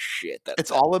was like, shit. It's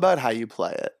all about how you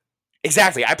play it.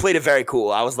 Exactly. I played it very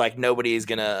cool. I was like, nobody's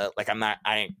gonna like. I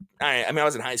mean, I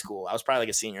was in high school. I was probably like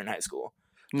a senior in high school.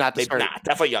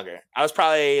 Definitely younger. I was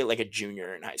probably like a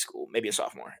junior in high school, maybe a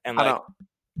sophomore. And like,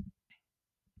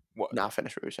 what? Not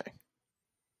finish what you're saying.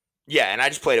 Yeah, and I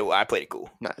just played it. I played it cool.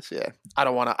 Nice. Yeah. I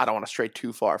don't want to stray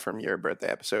too far from your birthday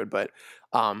episode, but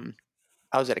I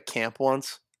was at a camp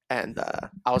once, and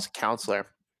I was a counselor.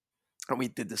 And we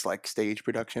did this like stage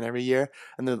production every year,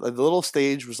 and the little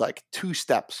stage was like 2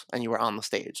 steps, and you were on the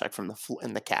stage, like from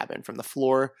in the cabin, from the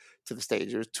floor to the stage.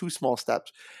 There was 2 small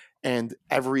steps, and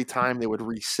every time they would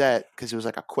reset because it was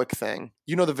like a quick thing.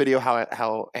 You know the video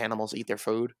how animals eat their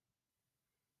food?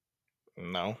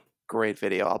 No. Great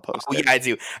video. I'll post Oh it. yeah, I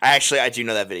do. I do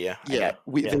know that video. Yeah,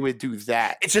 Yeah. they would do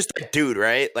that. It's just a dude,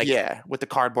 right? Like Yeah, with the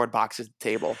cardboard boxes at the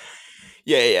table.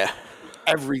 yeah.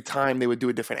 Every time they would do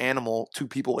a different animal, two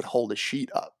people would hold a sheet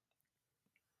up.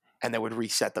 And they would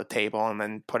reset the table and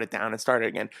then put it down and start it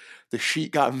again. The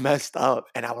sheet got messed up,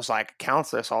 and I was like a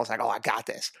counselor, so I was like, "Oh, I got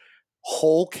this."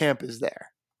 Whole camp is there,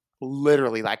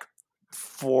 literally like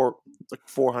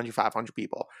 400, 500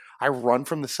 people. I run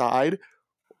from the side,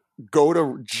 go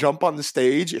to jump on the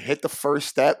stage, hit the first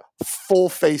step, full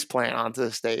face plant onto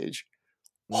the stage.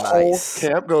 Whole Nice.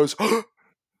 camp goes, and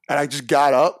I just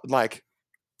got up like,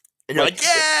 And you're like,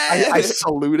 yeah. I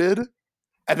saluted,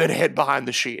 and then hid behind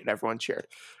the sheet, and everyone cheered.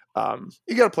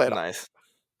 You gotta play it nice.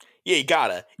 Yeah, you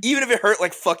gotta. Even if it hurt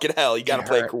like fucking hell, you gotta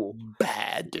play it cool.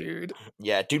 Bad, dude.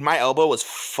 Yeah, dude, my elbow was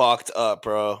fucked up,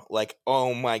 bro. Like,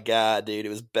 oh my god, dude, it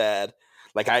was bad.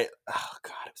 Like oh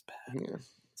god, it was bad.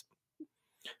 Yeah.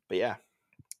 But yeah.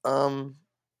 All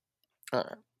right.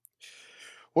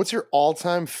 What's your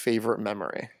all-time favorite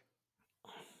memory?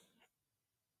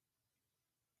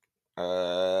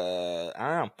 I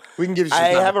don't know. We can give you. I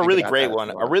have a really about great that if one.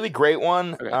 you A want. really great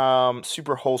one. Okay.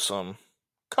 Super wholesome.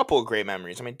 Couple of great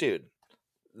memories. I mean, dude,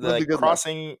 Live the like good life.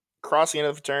 crossing into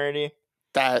the fraternity,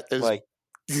 That is, like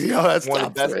that's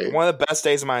top three. one of the best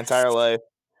days of my entire life.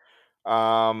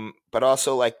 But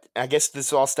also like I guess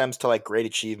this all stems to like great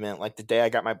achievement. Like the day I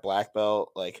got my black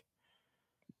belt, like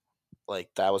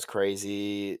that was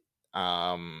crazy.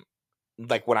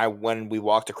 Like when we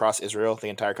walked across Israel, the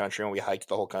entire country, and we hiked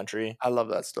the whole country, I love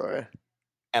that story.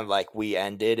 and like we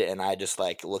ended, and I just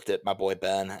like looked at my boy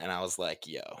Ben, and I was like,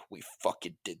 "Yo, we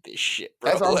fucking did this shit,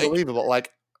 bro!" That's unbelievable.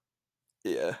 Like,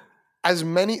 yeah, as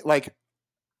many like,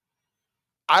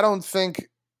 I don't think.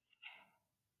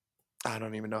 I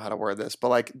don't even know how to word this, but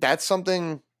like that's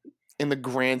something in the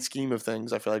grand scheme of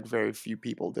things, I feel like very few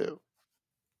people do.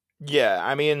 yeah.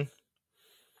 I mean,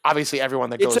 Obviously, everyone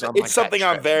that goes on it's like something that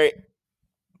I'm trip. very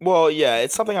well, yeah.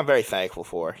 It's something I'm very thankful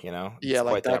for. You know, Yeah, it's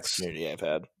like quite the that's opportunity I've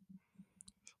had.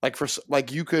 like for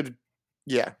like you could,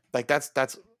 yeah, like that's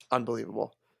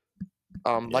unbelievable.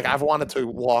 Like Yeah. I've wanted to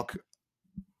walk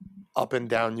up and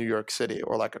down New York City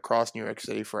or like across New York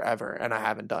City forever, and I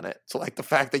haven't done it. So like the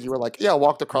fact that you were like, yeah, I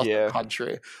walked across the Yeah.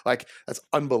 country, like that's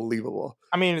unbelievable.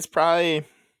 I mean, it's probably.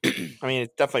 I mean,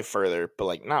 it's definitely further, but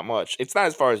like not much. It's not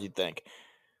as far as you'd think.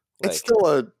 It's Like still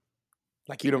a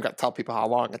like you don't got to tell people how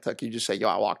long it took. You just say, yo,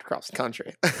 I walked across the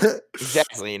country.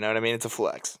 exactly, you know what I mean? It's a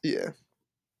flex. Yeah.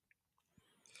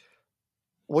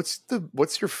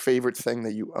 What's your favorite thing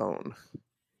that you own?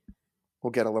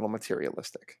 We'll get a little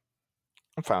materialistic.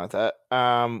 I'm fine with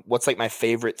that. What's like my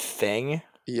favorite thing?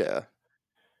 Yeah.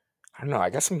 I don't know. I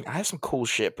have some cool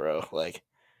shit, bro. Like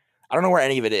I don't know where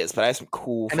any of it is, but I have some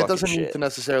cool And it fucking doesn't need shit. to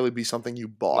necessarily be something you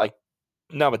bought. Like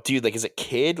no, but dude, like as a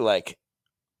kid, like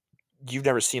you've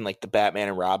never seen like the Batman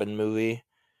and Robin movie,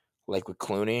 like with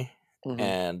Clooney Mm-hmm.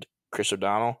 and Chris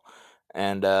O'Donnell,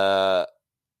 and but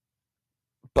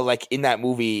like in that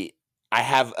movie, I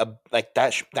have a like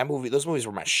that movie. Those movies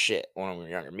were my shit when we were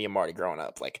younger. Me and Marty growing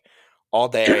up, like all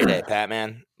day, every day,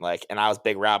 Batman. Like, and I was a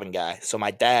big Robin guy. So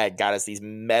my dad got us these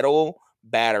metal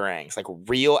batarangs, like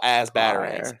real ass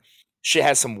batarangs. Fire. Shit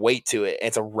has some weight to it.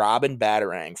 It's a Robin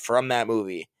batarang from that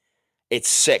movie. It's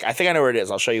sick. I think I know where it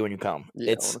is. I'll show you when you come.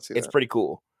 Yeah, I want to see It's that. pretty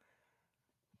cool.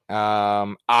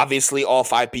 Obviously, all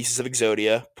 5 pieces of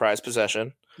Exodia, prized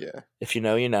possession. Yeah. If you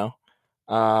know, you know.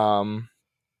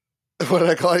 What did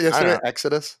I call it yesterday? know.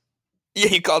 Exodus. Yeah,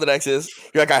 you called it Exodus.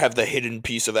 You're like, I have the hidden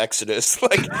piece of Exodus.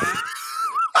 Like,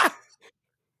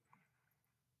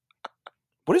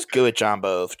 what is good with John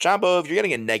Bove? John Bove, you're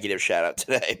getting a negative shout out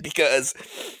today because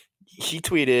he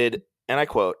tweeted, and I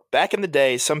quote, "Back in the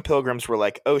day, some pilgrims were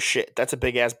like, oh shit, that's a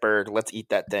big ass bird. Let's eat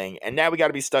that thing. And now we got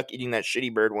to be stuck eating that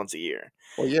shitty bird once a year."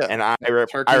 Well, yeah. And I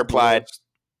Turkey's the replied, worst.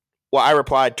 well, I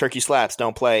replied, turkey slaps,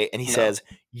 don't play. And he No. says,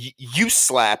 you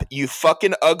slap, you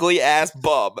fucking ugly ass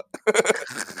bub.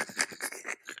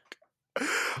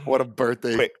 What a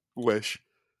birthday Quick. wish.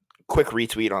 Quick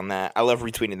retweet on that. I love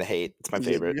retweeting the hate. It's my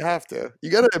favorite. You have to. You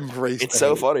got to embrace It's the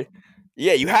so hate. funny.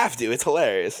 Yeah, you have to. It's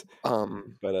hilarious.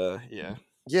 But yeah.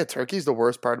 Yeah, turkey's the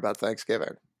worst part about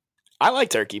Thanksgiving. I like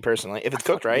turkey personally. If it's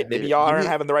cooked right, maybe hate it. y'all Give aren't me-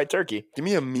 having the right turkey. Give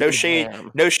me a meat No and shade,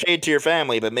 ham. no shade to your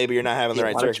family, but maybe you're not having the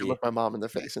right Why don't you turkey. look my mom in the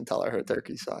face and tell her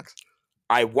turkey sucks?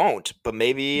 I won't, but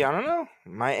maybe I don't know.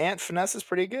 My aunt Finesse is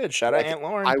pretty good. Shout out Like, Aunt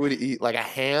Lauren. I would eat like a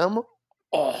ham.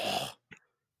 Oh,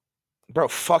 Bro,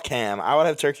 fuck ham. I would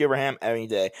have turkey over ham any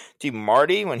day. Dude,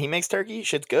 Marty, when he makes turkey,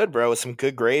 shit's good, bro. With some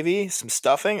good gravy, some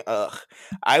stuffing. Ugh.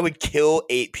 I would kill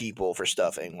 8 people for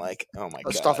stuffing. Like, oh my The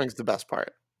god. stuffing's the best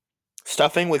part.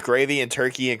 Stuffing with gravy and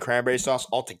turkey and cranberry sauce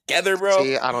all together, bro.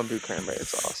 See, I don't do cranberry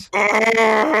sauce.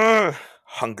 Ugh.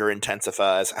 Hunger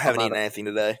intensifies. I I'm haven't not. eaten anything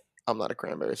today. I'm not a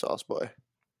cranberry sauce boy.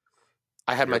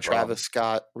 I had You're my a bum. Travis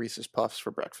Scott Reese's Puffs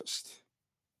for breakfast.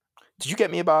 Did you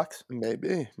get me a box?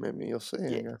 Maybe you'll see. I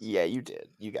Yeah, guess. yeah, you did.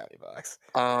 You got me a box.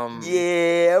 Um,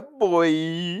 Yeah,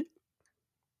 boy.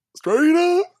 straight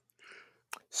up.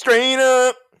 Straight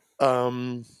up.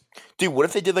 Um, Dude, what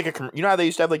if they did like you know how they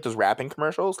used to have like those rapping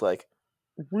commercials? Like,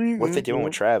 what if they did one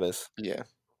with Travis? Yeah.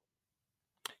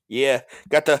 Yeah,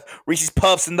 got the Reese's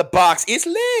Puffs in the box. It's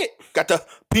lit. Got the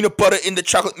peanut butter in the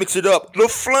chocolate. Mix it up. The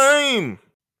flame.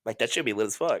 Like, that should be lit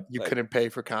as fuck. You Like, couldn't pay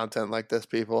for content like this,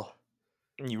 people.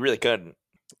 you really couldn't.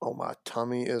 Oh, my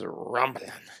tummy is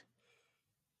rumbling.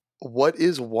 What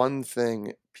is one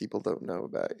thing people don't know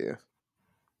about you?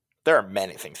 There are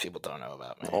many things people don't know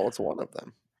about me. Oh, it's one of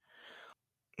them.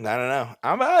 I don't know.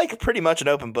 I'm like pretty much an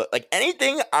open book. Like,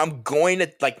 anything I'm going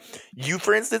to, like, you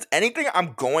for instance, anything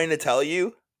I'm going to tell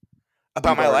you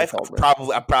about You've my already life, told me.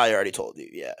 I've probably already told you.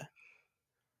 Yeah.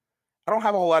 I don't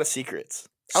have a whole lot of secrets.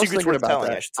 I was Secrets thinking worth about telling,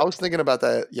 that. I should say. I was thinking about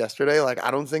that yesterday. Like,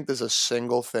 I don't think there's a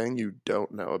single thing you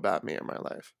don't know about me in my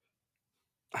life.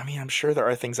 I mean, I'm sure there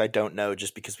are things I don't know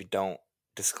just because we don't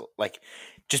disclose, like,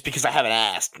 just because I haven't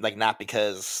asked, like, not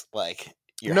because, like,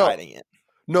 you're hiding it.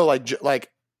 No, like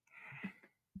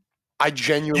I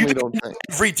genuinely don't think.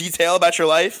 Every detail about your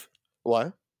life?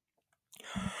 What?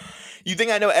 You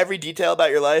think I know every detail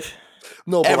about your life?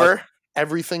 No, but Ever? like,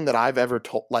 everything that I've ever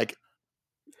told, like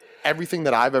everything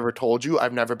that I've ever told you,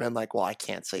 I've never been like, well, I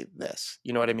can't say this.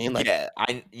 You know what I mean? Like,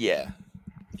 yeah.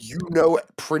 you know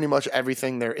pretty much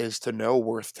everything there is to know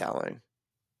worth telling.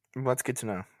 Well, that's good to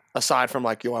know. Aside from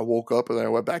like, I woke up and then I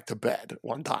went back to bed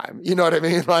one time. You know what I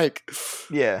mean? Like,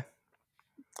 yeah,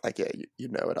 you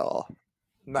know it all.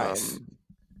 Nice.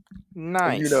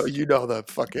 Nice. You know the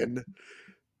fucking.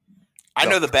 I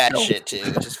know the bad shit too,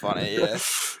 which is funny. Yeah.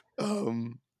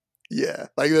 Yeah,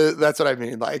 like that's what I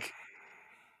mean. Like,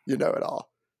 you know it all.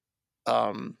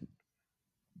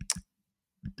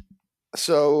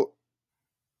 So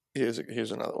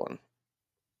here's another one.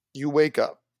 You wake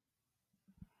up,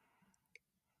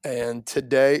 and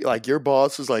today, like your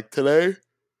boss is like, today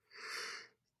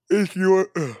is your.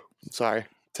 Sorry,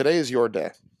 today is your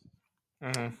day.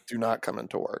 Mm-hmm. Do not come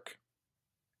into work.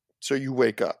 So you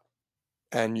wake up,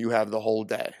 and you have the whole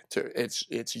day to.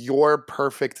 It's your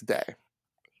perfect day.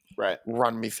 Right.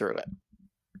 Run me through it.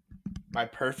 My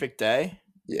perfect day?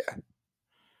 Yeah.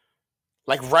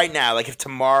 Like right now, like if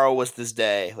tomorrow was this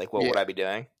day, like what would I be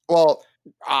doing? Well,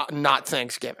 not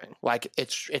Thanksgiving. Like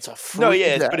it's a free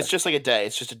day. But it's just like a day.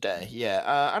 It's just a day. Yeah.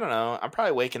 I don't know. I'm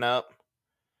probably waking up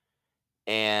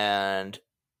and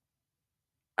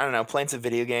I don't know, playing some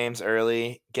video games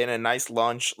early, getting a nice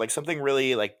lunch, like something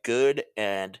really like good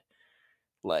and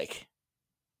like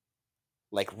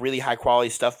really high quality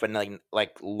stuff, but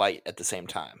like light at the same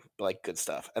time, but like good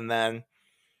stuff. And then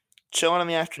chilling in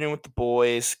the afternoon with the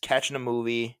boys, catching a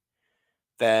movie.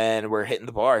 Then we're hitting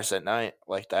the bars at night.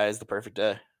 Like that is the perfect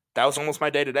day. That was almost my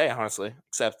day today, honestly.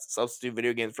 Except substitute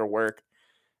video games for work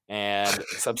and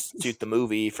substitute the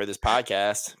movie for this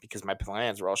podcast because my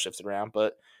plans were all shifted around.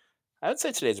 But I would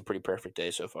say today's a pretty perfect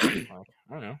day so far. Like,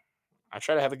 I don't know. I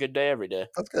try to have a good day every day.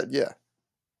 That's good, yeah.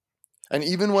 And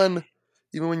even when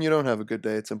you don't have a good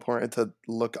day, it's important to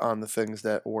look on the things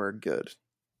that were good.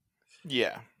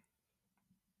 Yeah.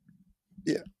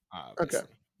 Yeah. Obviously.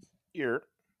 Okay.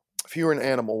 If you were an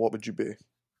animal, what would you be?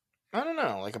 I don't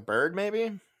know, like a bird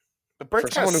maybe? But birds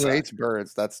For someone who hates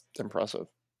birds, that's impressive.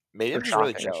 Maybe I'm just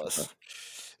really jealous.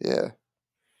 Yeah.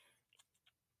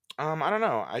 I don't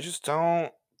know. I just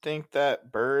don't think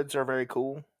that birds are very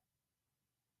cool.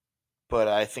 But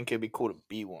I think it'd be cool to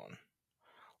be one.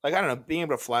 Like, I don't know, being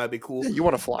able to fly would be cool. Yeah, you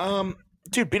want to fly.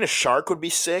 Dude, being a shark would be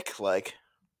sick. Like,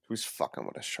 who's fucking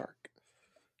with a shark?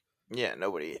 Yeah,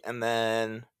 nobody. And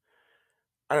then,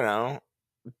 I don't know,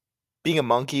 being a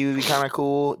monkey would be kind of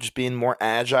cool. Just being more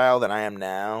agile than I am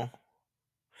now.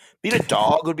 Being a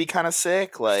dog would be kind of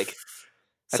sick. Like,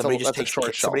 somebody just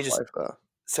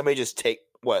take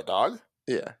what, dog?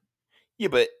 Yeah. Yeah,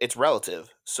 but it's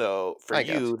relative. So for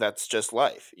you, that's just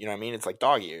life. You know what I mean? It's like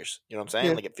dog years. You know what I'm saying?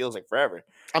 Yeah. Like it feels like forever.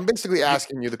 I'm basically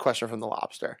asking you the question from the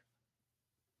lobster.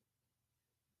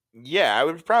 Yeah, I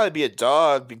would probably be a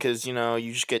dog because, you know,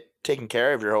 you just get taken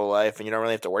care of your whole life and you don't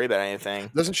really have to worry about anything.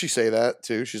 Doesn't she say that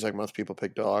too? She's like, most people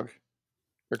pick dog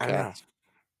or cat. I know.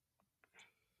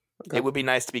 Okay. It would be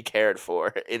nice to be cared for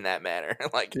in that manner.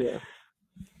 Like, yeah.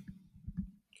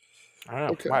 I don't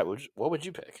know. Okay. Why? What would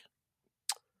you pick?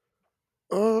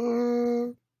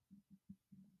 Uh,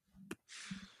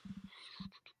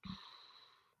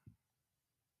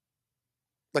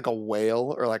 like a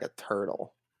whale or like a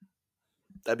turtle.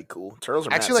 That'd be cool. Turtles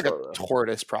are mad Actually, like slow a though.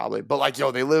 tortoise probably. But like,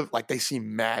 yo, they live like they see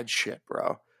mad shit,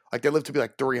 bro. Like they live to be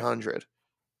like 300,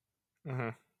 Mm-hmm.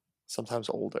 sometimes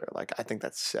older. Like I think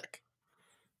that's sick.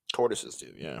 Tortoises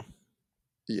do, yeah.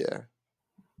 Yeah.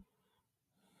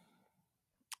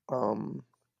 Um.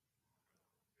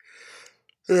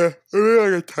 Yeah, I mean,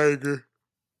 like a tiger.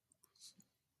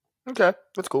 Okay,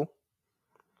 that's cool.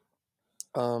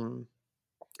 Um.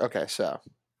 Okay, so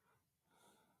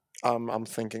I'm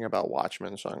thinking about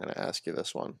Watchmen, so I'm going to ask you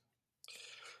this one.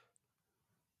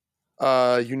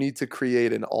 You need to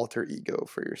create an alter ego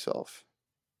for yourself.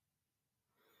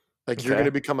 Like you're going Okay.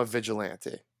 to become a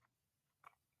vigilante.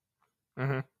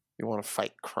 Mm-hmm. You want to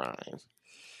fight crime.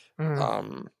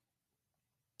 Mm-hmm.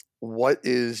 What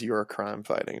is your crime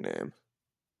fighting name?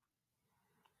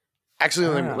 Actually,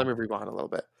 I don't let know. me rewind a little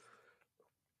bit.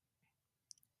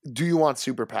 Do you want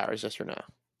superpowers? Yes or no?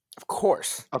 Of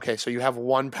course. Okay, so you have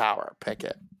one power. Pick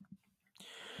it.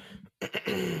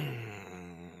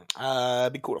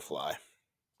 It'd be cool to fly.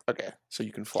 Okay, so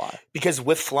you can fly. Because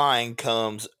with flying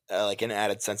comes like an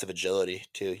added sense of agility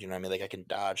too. You know what I mean? Like I can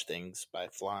dodge things by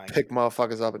flying. Pick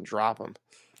motherfuckers up and drop them.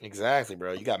 Exactly,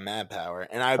 bro. You got mad power,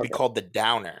 and I would be Okay. called the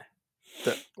Downer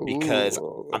because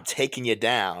Ooh. I'm taking you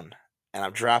down and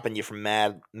I'm dropping you from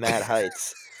mad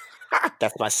heights.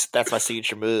 That's my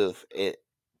signature move.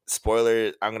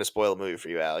 Spoiler. I'm gonna spoil a movie for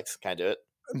you, Alex. Can I do it?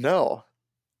 No.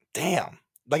 Damn,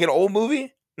 like an old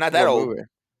movie? Not that What old. movie?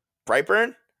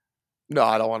 Brightburn. No,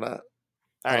 I don't want to. All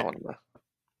I don't right. want to know.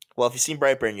 Well, if you've seen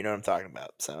Brightburn, you know what I'm talking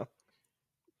about. So,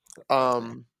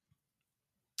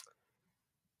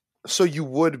 So you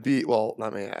would be. Well,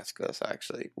 let me ask this.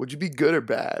 Actually, would you be good or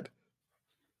bad?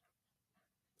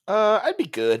 I'd be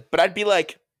good, but I'd be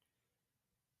like,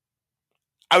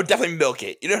 I would definitely milk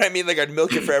it. You know what I mean? Like I'd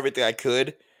milk it for everything I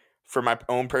could for my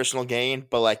own personal gain.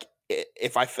 But like,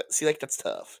 if see, like that's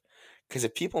tough because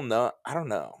if people know, I don't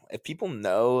know. If people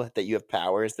know that you have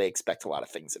powers, they expect a lot of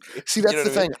things of you. See, You that's know the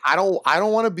what I mean? thing. I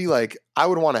don't want to be like. I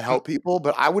would want to help people,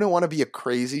 but I wouldn't want to be a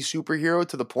crazy superhero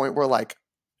to the point where like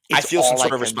I it's feel some all I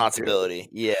sort of can do. responsibility.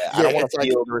 Yeah, I Yeah, don't want it's to like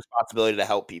feel the responsibility to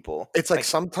help people. it's like Like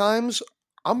sometimes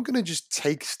I'm gonna just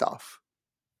take stuff.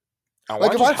 I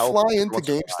Like want if to just I help fly every into once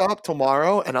in a while. GameStop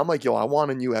tomorrow and I'm like, yo, I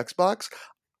want a new Xbox,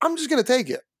 I'm just gonna take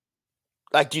it.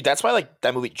 Like, dude, that's why like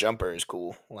that movie Jumper is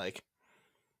cool. Like,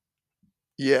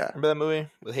 Yeah, remember that movie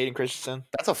with Hayden Christensen?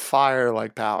 that's a fire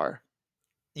like power.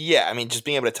 Yeah, I mean, just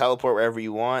being able to teleport wherever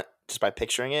you want just by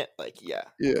picturing it. Like, yeah.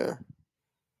 Yeah.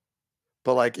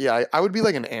 But like, yeah, I would be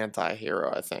like an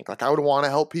anti-hero, I think. Like I would want to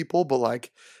help people, but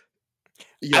like,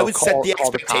 I yo, would set the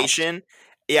call the cops. expectation.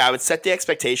 Yeah, I would set the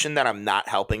expectation that I'm not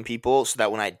helping people, so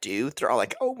that when I do, they're all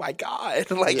like, "Oh my god!"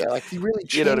 Yeah, like, like he really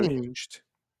you know what I mean? changed.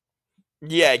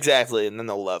 Yeah, exactly. And then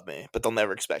they'll love me, but they'll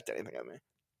never expect anything of me.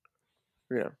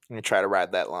 Yeah. I'm gonna try to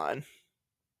ride that line.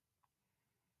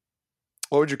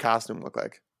 What would your costume look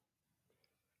like?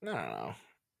 I don't know.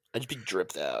 I'd just be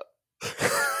dripped out.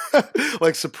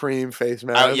 Like Supreme face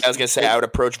I mask. was gonna say I would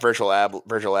approach Virgil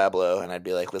Abloh, and I'd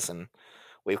be like, "Listen,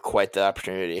 we have quite the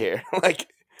opportunity here.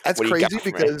 Like, That's what do you got crazy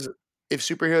for me?" because if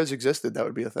superheroes existed, that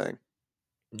would be a thing.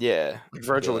 Yeah, Like I'd be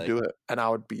Virgil would like, do it, and I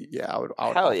would be, yeah, I would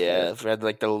 "Hell off it. yeah!" If I had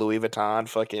like the Louis Vuitton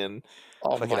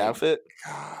Oh fucking my outfit,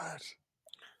 god.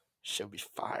 should be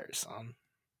fire, son.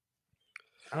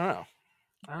 I don't know.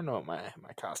 I don't know what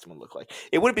my costume would look like.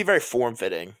 It wouldn't be very form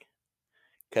fitting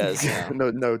because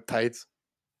No tights.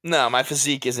 no, my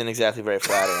physique isn't exactly very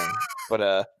flattering.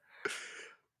 But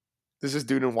There's this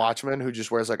dude in Watchmen who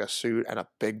just wears like a suit and a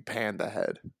big panda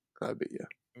head. That'd be you.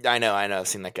 I know, I've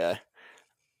seen that guy.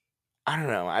 I don't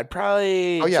know. I'd Oh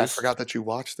probably yeah, I just forgot that you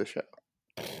watched the show.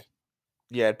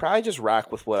 yeah, I'd probably just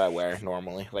rock with what I wear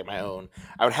normally, like my own.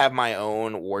 I would have my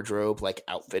own wardrobe, like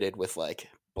outfitted with like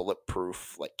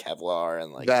bulletproof, like Kevlar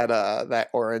and like. That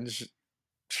orange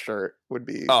shirt would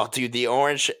be Oh, dude, the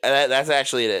orange. That's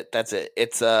actually it. That's it.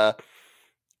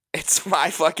 It's my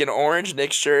fucking orange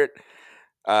Knicks shirt.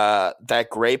 That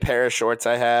gray pair of shorts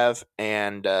I have,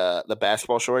 and the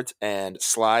basketball shorts and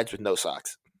slides with no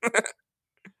socks.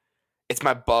 It's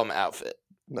my bum outfit.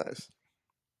 nice.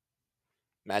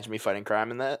 Imagine me fighting crime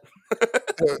in that.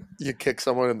 You kick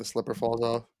someone and the slipper falls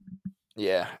off.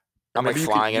 Yeah, Or I'm like maybe you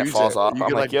could flying and it use it. falls off. You I'm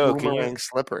could like, like yo, can you? boomerang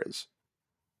slippers.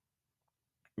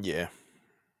 Yeah,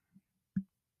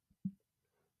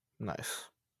 nice.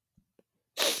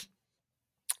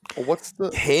 Well, what's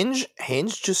the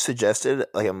Hinge just suggested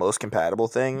like a most compatible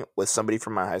thing with somebody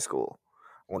from my high school.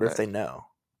 I wonder if nice? they know.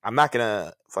 I'm not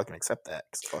gonna fucking accept that.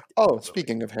 'Cause fuck it. Oh,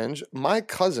 speaking of Hinge, my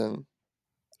cousin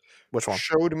Which one?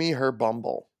 showed me her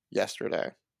Bumble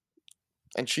yesterday.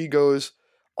 And she goes,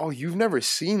 "Oh, you've never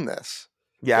seen this."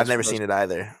 Yeah, I've Because never seen it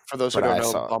either, for those who but don't I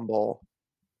know, saw it. Bumble,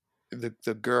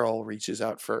 the girl reaches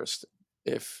out first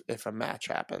if a match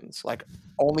happens. Like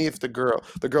only if the girl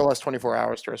has 24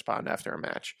 hours to respond after a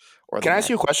match. Or the Can I ask match.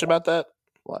 you a question about that?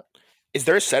 What? Is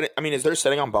there a setting? I mean, is there a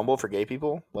setting on Bumble for gay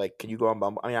people? Like, can you go on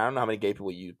Bumble? I mean, I don't know how many gay people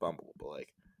use Bumble, but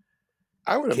like,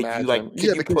 I would imagine. could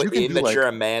Yeah, you because you put can in do that you're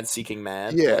like a man seeking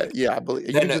man? yeah, Like, yeah, I believe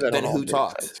you can do that then on all who dating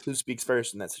talks? sites. Who speaks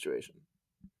first in that situation?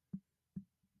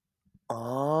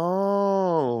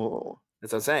 Oh.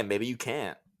 That's what I'm saying. Maybe you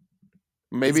can't.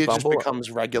 Is Maybe it just Bumble? becomes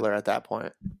regular at that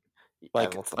point. And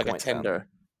Like what's the a point then? Tinder.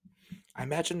 I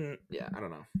imagine. Yeah, I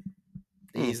don't know.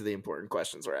 Hmm. These are the important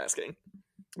questions we're asking.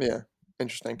 Yeah,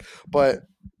 interesting. But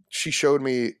she showed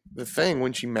me the thing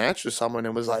when she matched with someone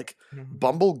and was like,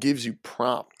 Bumble gives you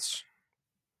prompts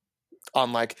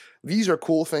on like, these are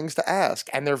cool things to ask.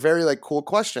 And they're very like cool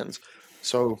questions.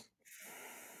 So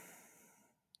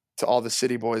to all the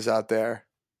city boys out there,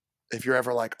 if you're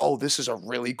ever like, oh, this is a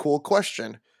really cool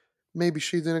question, maybe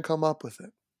she didn't come up with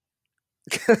it.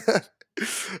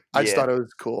 I just Yeah. thought it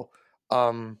was cool.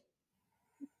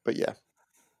 But yeah.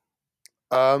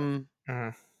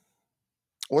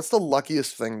 What's the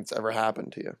luckiest thing that's ever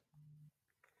happened to you?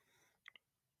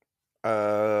 I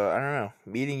don't know.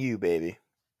 Meeting you, baby.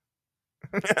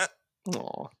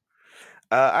 Aw.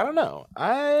 I don't know.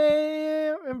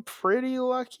 I am pretty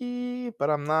lucky, but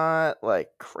I'm not like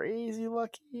crazy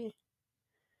lucky.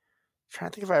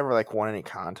 Trying to think if I ever like won any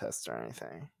contests or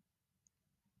anything.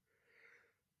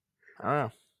 I don't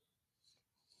know.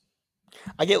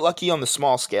 I get lucky on the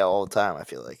small scale all the time, I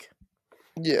feel like.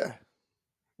 Yeah.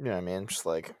 You know what I mean? Just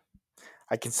like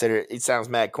I consider it sounds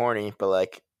mad corny, but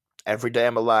like every day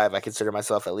I'm alive, I consider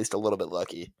myself at least a little bit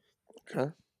lucky.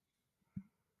 Okay.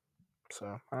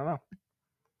 So I don't know.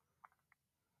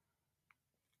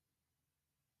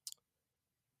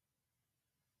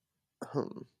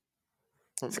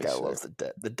 Let This me guy see. loves the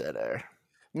dead air.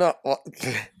 No, well,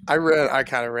 I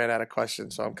kind of ran out of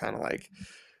questions, so I'm kind of like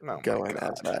going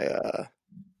as I.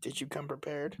 Did you come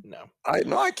prepared? No.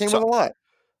 I came So with a lot.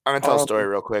 I'm gonna tell a story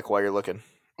real quick while you're looking.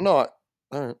 No, all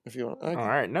right, if you want. All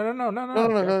right. No. No,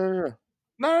 go.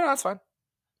 No, that's fine.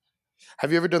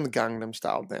 Have you ever done the Gangnam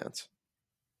Style dance?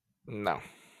 No.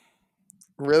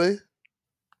 Really?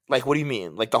 Like, what do you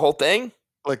mean? Like the whole thing?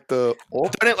 Like the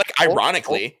I've done it like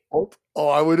ironically. Oh,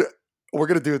 I would. We're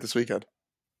gonna do it this weekend.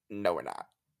 No, we're not.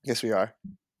 Yes, we are.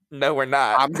 No, we're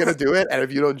not. I'm gonna do it, and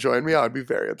if you don't join me, I would be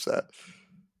very upset.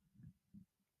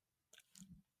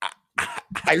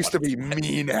 I used to be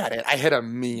mean at it. I hit a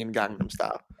mean Gangnam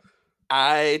Style.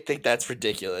 I think that's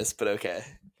ridiculous, but okay.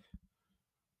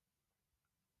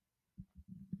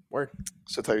 Word.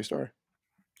 So tell your story.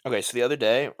 Okay, so the other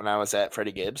day when I was at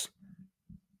Freddie Gibbs,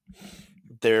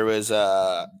 there was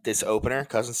this opener,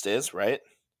 Cousin Stiz, right?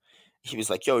 He was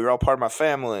like, yo, you're all part of my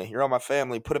family. You're all my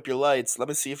family. Put up your lights. Let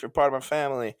me see if you're part of my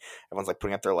family. Everyone's like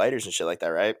putting up their lighters and shit like that,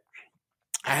 right?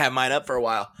 I had mine up for a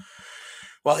while.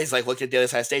 While he's like looking at the other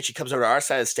side of the stage, he comes over to our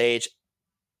side of the stage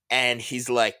and he's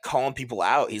like calling people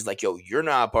out. He's like, yo, you're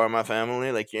not part of my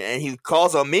family. Like, and he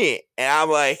calls on me. And I'm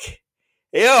like,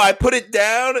 yo, I put it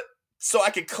down so I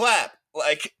could clap.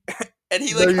 Like, and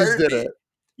he like heard me. It.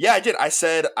 Yeah, I did. I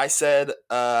said I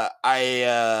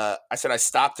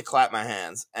stopped to clap my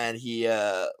hands, and he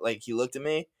looked at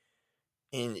me,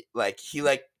 and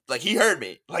he heard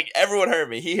me. Like everyone heard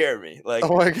me. He heard me. Like,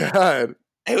 oh my god,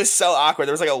 it was so awkward.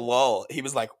 There was like a lull. He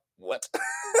was like, "What?"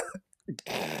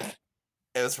 It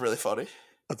was really funny.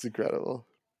 That's incredible.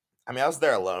 I mean, I was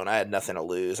there alone. I had nothing to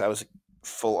lose. I was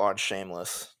full on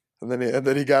shameless. And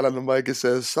then he got on the mic and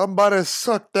says, "Somebody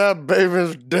suck that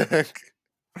baby's dick."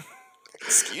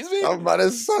 Excuse me? Somebody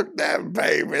suck that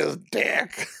baby's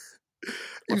dick.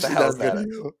 What the hell is that?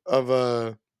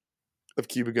 Video of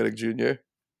Cuba Gooding Jr.?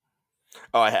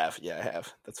 Oh, I have. Yeah, I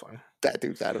have. That's fine. That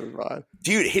dude's out of his mind.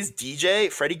 Dude, his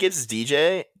DJ, Freddie Gibbs'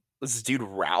 DJ, was this dude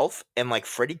Ralph, and like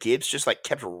Freddie Gibbs just like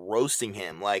kept roasting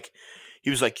him. Like he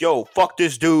was like, "Yo, fuck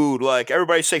this dude!" Like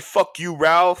everybody say "fuck you,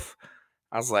 Ralph."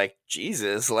 I was like,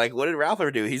 Jesus, like what did Ralph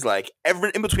ever do? He's like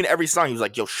in between every song, he was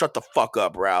like, "Yo, shut the fuck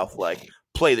up, Ralph. Like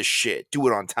play the shit, do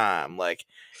it on time." Like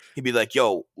he'd be like,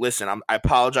 "Yo, listen, I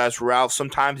apologize for Ralph.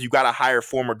 Sometimes you gotta hire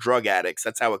former drug addicts.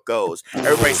 That's how it goes."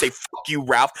 Everybody say "fuck you,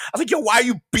 Ralph." I was like, "Yo, why are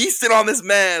you beasting on this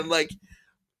man?" Like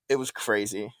it was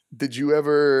crazy. Did you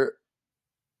ever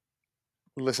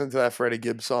listen to that Freddie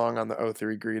Gibbs song on the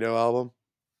 '03 Greedo album?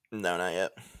 No, not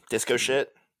yet. Disco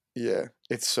shit? Yeah,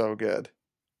 it's so good.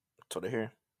 That's what I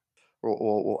hear.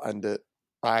 We'll end it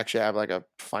I actually have like a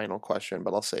final question,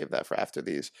 but I'll save that for after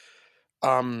these.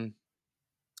 Um,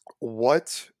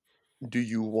 what do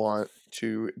you want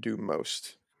to do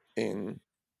most in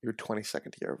your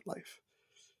 22nd year of life?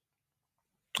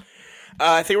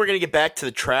 I think we're gonna get back to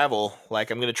the travel.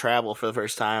 Like I'm gonna travel for the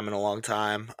first time in a long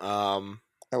time.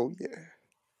 Oh yeah,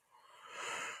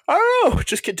 I don't know.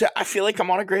 Just I feel like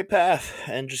I'm on a great path,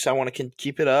 and just I want to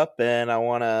keep it up, and I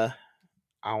want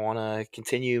to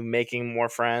continue making more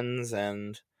friends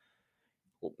and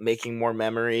making more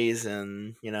memories,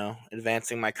 and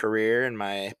advancing my career and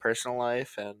my personal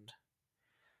life, and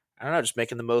I don't know, just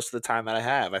making the most of the time that I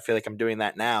have. I feel like I'm doing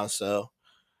that now, so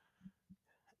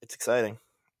it's exciting.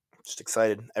 Just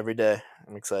excited every day.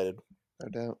 I'm excited. no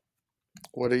doubt.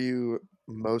 What are you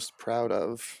most proud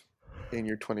of in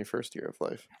your 21st year of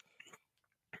life?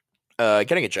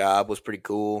 Getting a job was pretty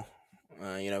cool.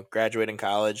 Graduating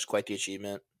college is quite the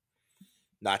achievement,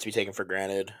 not to be taken for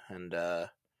granted. And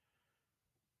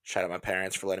shout out my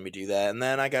parents for letting me do that. And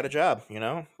then I got a job,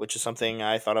 which is something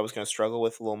I thought I was going to struggle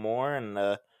with a little more. And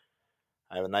I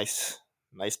have a nice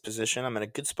position. I'm in a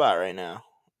good spot right now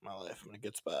in my life. I'm in a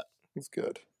good spot. That's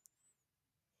good.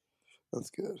 That's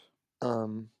good.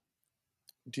 Um,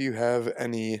 do you have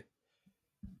any?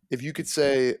 If you could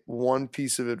say one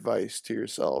piece of advice to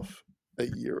yourself a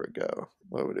year ago,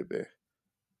 what would it be?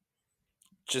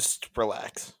 Just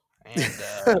relax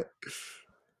and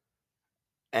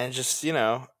just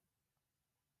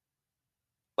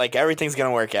like everything's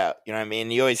gonna work out. You know what I mean?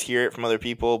 You always hear it from other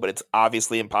people, but it's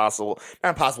obviously impossible. Not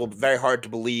impossible, but very hard to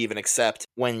believe and accept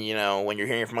when when you're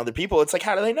hearing it from other people. It's like,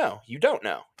 how do they know? You don't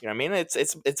know. You know what I mean?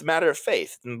 It's a matter of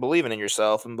faith and believing in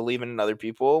yourself and believing in other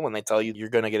people when they tell you you're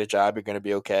gonna get a job, you're gonna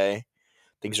be okay,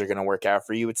 things are gonna work out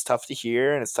for you. It's tough to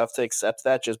hear and it's tough to accept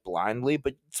that just blindly,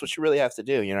 but it's what you really have to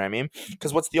do. You know what I mean?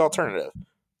 Because what's the alternative?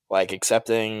 Like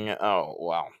accepting, oh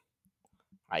well,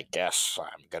 I guess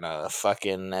I'm gonna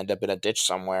fucking end up in a ditch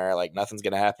somewhere. Like nothing's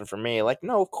gonna happen for me. Like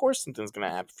no, of course something's gonna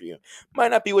happen for you.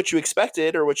 Might not be what you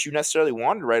expected or what you necessarily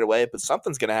wanted right away, but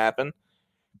something's gonna happen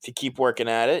if you keep working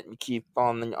at it and keep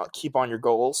on your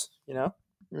goals. Yeah.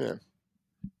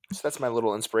 So that's my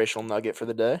little inspirational nugget for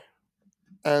the day.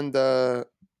 And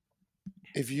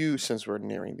since we're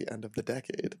nearing the end of the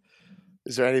decade,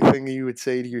 is there anything you would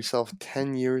say to yourself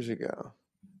 10 years ago?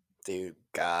 Dude,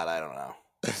 God, I don't know.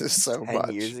 This is so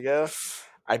 10 years much. ago,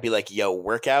 I'd be like, yo,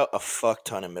 work out a fuck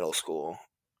ton in middle school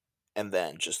and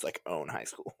then just like own high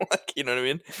school. Like, you know what I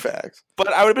mean? Facts.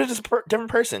 But I would have been just a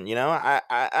different person, I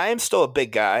am still a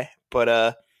big guy,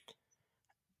 but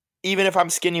even if I'm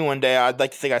skinny one day, I'd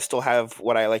like to think I still have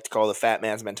what I like to call the fat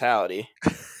man's mentality,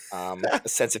 a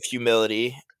sense of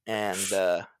humility, and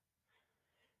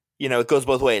it goes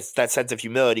both ways. That sense of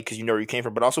humility because you know where you came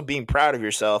from, but also being proud of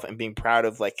yourself and being proud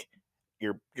of like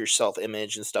your self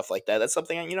image and stuff like that. That's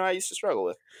something I used to struggle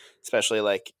with, especially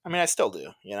like I mean I still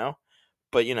do,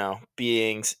 but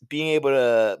being able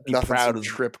to be Nothing proud some of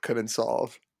trip couldn't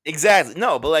solve. exactly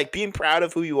no, but like being proud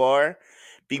of who you are,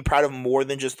 being proud of more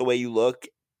than just the way you look,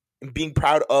 and being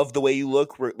proud of the way you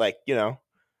look, like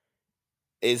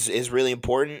is really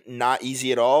important. Not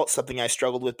easy at all. Something I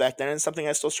struggled with back then, and something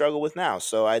I still struggle with now.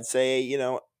 So I'd say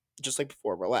just like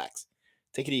before, relax,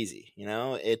 take it easy.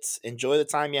 It's enjoy the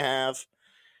time you have,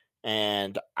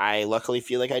 and I luckily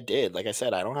feel like I did. Like I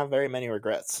said, I don't have very many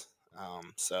regrets.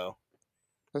 So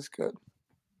That's good.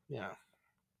 yeah.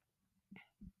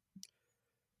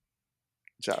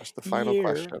 Josh, the final Yeah.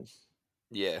 question.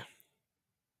 Yeah.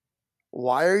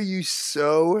 Why are you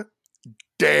so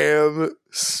damn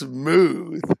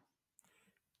smooth?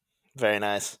 Very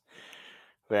nice.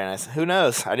 Very nice. Who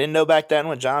knows? I didn't know back then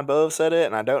when John Bove said it,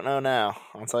 and I don't know now.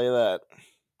 I'll tell you that.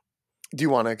 Do you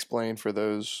want to explain for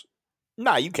those?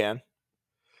 Nah, you can.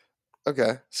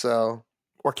 Okay, so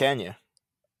Or can you?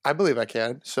 I believe I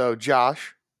can. So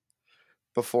Josh,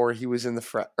 before he was in the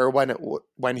frat, or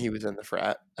when he was in the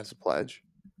frat as a pledge,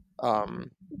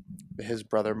 um, his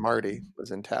brother Marty was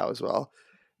in Tao as well,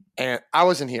 and I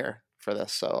wasn't here for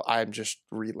this, so I'm just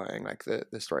relaying like the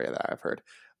story that I've heard.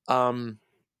 Um,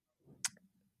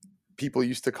 people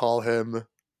used to call him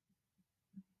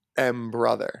M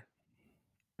brother,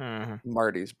 Mm-hmm.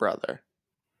 Marty's brother.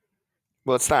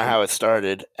 Well, it's not And how it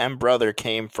started. M brother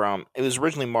came from. It was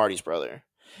originally Marty's brother,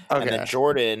 and then okay,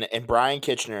 Jordan and Brian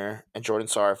Kitchener and Jordan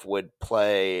Sarf would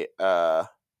play.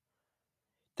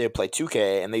 They would play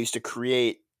 2K, and they used to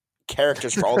create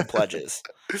characters for all the pledges.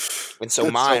 And so that's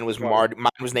so mine was funny. Mine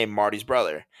was named Marty's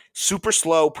brother. Super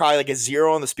slow, probably like a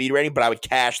 0 on the speed rating, but I would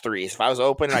cash threes if I was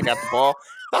open and I got the ball.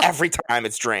 Every time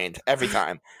it's drained, every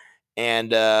time,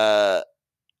 and so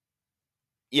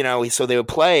they would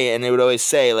play, and they would always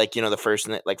say like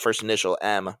the first initial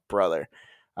M brother.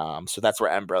 So that's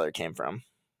where M Brother came from.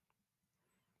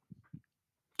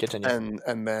 Continue.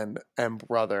 And then M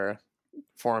Brother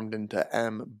formed into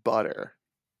M Butter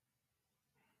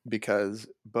because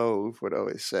Bove would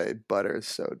always say butter's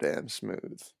so damn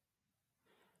smooth.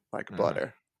 Like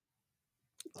butter.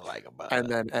 Like a butter. And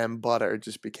then M Butter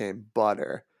just became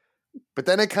butter. But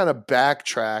then it kind of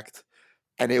backtracked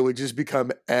and it would just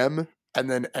become M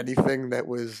and then anything that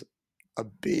was a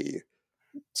B.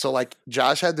 So like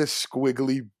Josh had this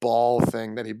squiggly ball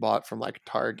thing that he bought from like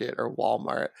Target or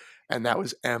Walmart, and that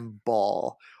was M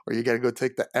ball. Or you gotta go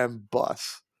take the M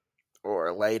bus.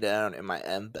 Or lay down in my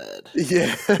M bed.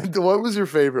 Yeah. What was your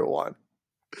favorite one?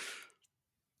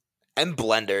 M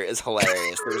Blender is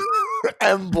hilarious. There's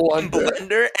M Blunder. M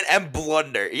Blender and M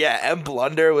Blunder. Yeah, M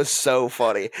Blunder was so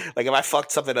funny. Like if I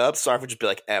fucked something up, Sarf would just be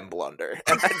like M Blunder,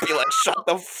 and I'd be like, "Shut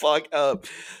the fuck up."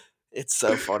 It's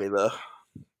so funny though.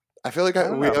 I feel like I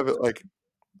don't we know. have it like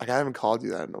I haven't called you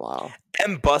that in a while.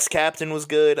 M Bus Captain was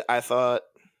good. I thought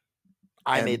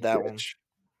I M made that bitch. one.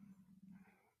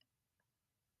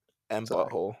 M Sorry.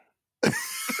 Butthole.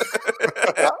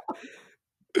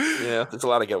 Yeah, there's a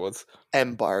lot of good ones.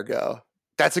 Embargo.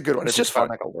 That's a good one. It's If you just find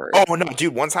fun. like a word. Oh no,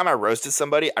 dude! One time I roasted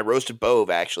somebody. I roasted Bove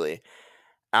actually.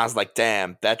 I was like,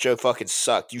 "Damn, that joke fucking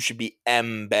sucked. You should be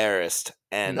embarrassed."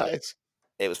 And Nice.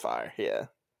 it was fire. Yeah.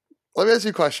 Let me ask you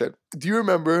a question. Do you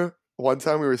remember one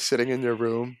time we were sitting in your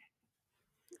room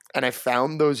and I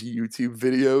found those YouTube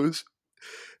videos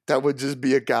that would just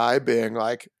be a guy being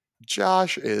like,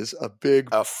 Josh is a big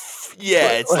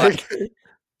Yeah, it's like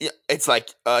it's like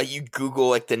you Google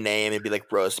like the name and be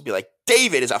like roast and be like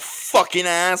David is a fucking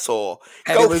asshole.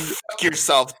 and Go it was fuck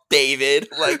yourself, David.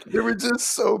 Like there were just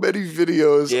so many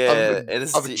videos yeah, and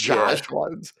it's of Josh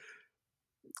ones.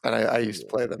 And I used to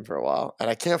play them for a while. And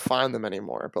I can't find them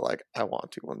anymore, but like I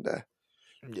want to one day.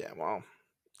 Yeah, well,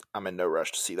 I'm in no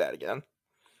rush to see that again.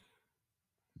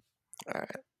 All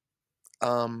right.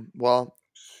 Well,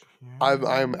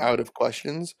 I'm out of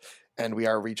questions, and we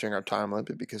are reaching our time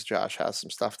limit because Josh has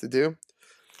some stuff to do.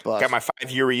 But Got my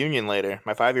 5-year reunion later.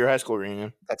 My 5-year high school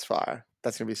reunion. that's fire.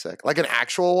 That's gonna be sick. Like an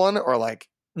actual one, or like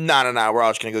No. We're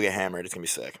all just gonna go get hammered. It's gonna be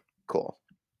sick. cool.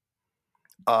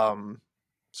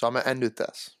 So I'm gonna end with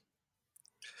this.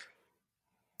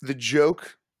 The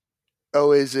joke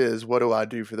always is, "What do I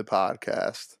do for the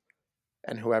podcast?"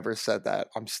 And whoever said that,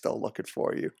 I'm still looking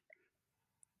for you.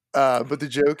 But the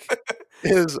joke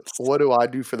is, "What do I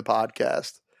do for the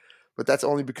podcast?" But that's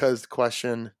only because the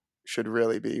question should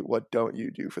really be, "What don't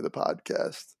you do for the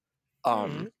podcast?"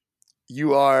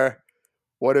 You are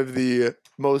one of the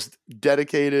most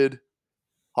dedicated,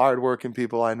 hardworking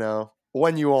people I know.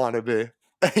 When you want to be,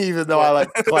 even though I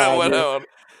like to clown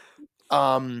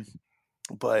you.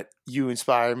 But you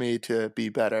inspire me to be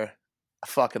better. I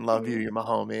fucking love you. You're my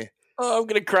homie. Oh, I'm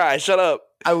gonna cry. Shut up.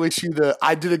 I wish you the.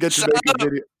 I didn't get to Shut make a up.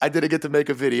 video. I didn't get to make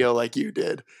a video like you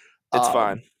did. It's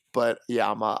fine. But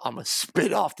yeah, I'm a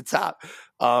spit off the top.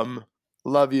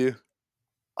 Love you.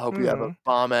 I hope you have a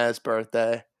bomb ass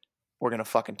birthday. We're gonna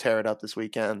fucking tear it up this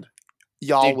weekend.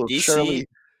 Y'all Dude, will surely.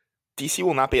 DC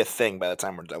will not be a thing by the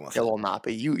time we're done with It it. will not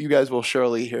be. You guys will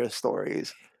surely hear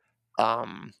stories.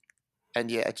 And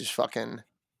yeah, just fucking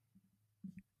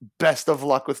best of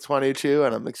luck with 22,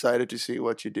 and I'm excited to see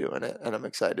what you do in it. And I'm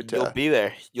excited to. You'll be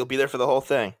there. You'll be there for the whole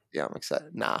thing. Yeah, I'm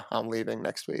excited. Nah, I'm leaving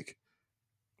next week.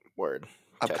 Word.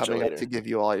 I'm Catch coming you up later. to give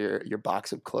you all your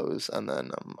box of clothes, and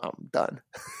then I'm done.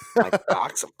 My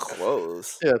box of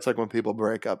clothes. Yeah, it's like when people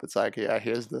break up. It's like, yeah,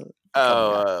 here's the.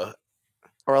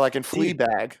 Or like in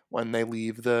Fleabag, when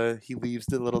he leaves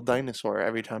the little dinosaur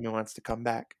every time he wants to come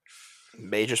back.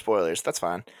 Major spoilers. That's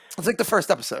fine. It's like the first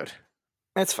episode.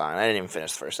 That's fine. I didn't even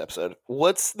finish the first episode.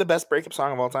 What's the best breakup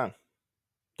song of all time?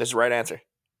 That's the right answer.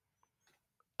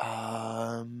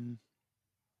 I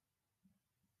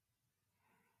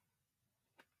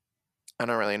don't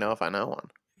really know if I know one.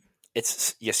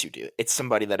 Yes, you do. It's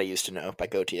Somebody That I Used to Know by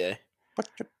Gautier. But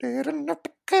you didn't have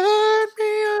to cut me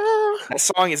off. That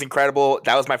song is incredible.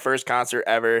 That was my first concert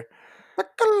ever.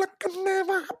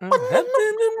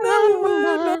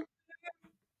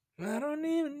 I don't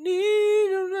even need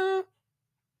to know.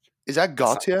 Is that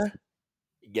Gautier?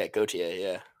 Yeah, Gautier,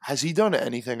 yeah. Has he done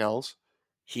anything else?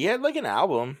 He had like an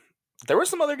album. There were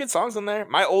some other good songs on there.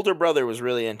 My older brother was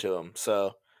really into him,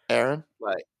 so Aaron?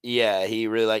 like, yeah, he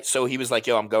really like. So he was like,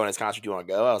 "Yo, I'm going to his concert. Do you want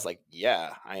to go?" I was like,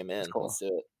 "Yeah, I am in. Cool. Let's do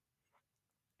it."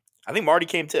 I think Marty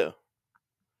came too.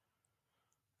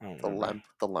 The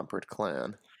Lempert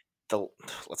clan.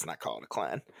 Let's not call it a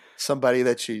clan. Somebody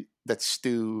that you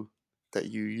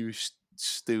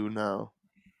know.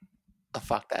 I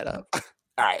fucked that up.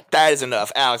 All right, that is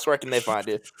enough. Alex, where can they find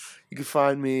you? You can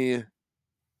find me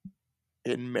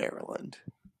in Maryland.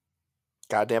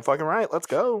 Goddamn fucking right. Let's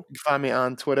go. You can find me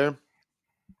on Twitter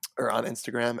or on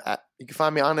Instagram you can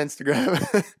find me on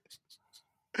Instagram.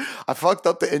 I fucked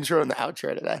up the intro and the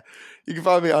outro today. You can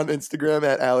find me on Instagram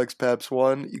at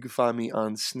AlexPeps1. You can find me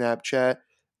on Snapchat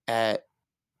at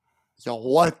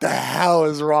what the hell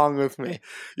is wrong with me?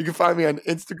 You can find me on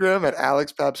Instagram at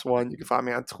AlexPeps1. You can find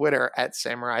me on Twitter at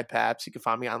SamuraiPaps. You can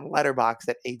find me on Letterboxd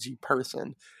at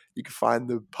AGPerson. You can find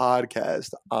the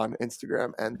podcast on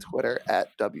Instagram and Twitter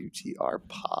at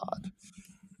WTRPod.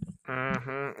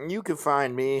 You can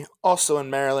find me also in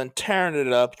Maryland, tearing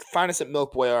it up. You can find us at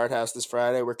Milk Boy Art House this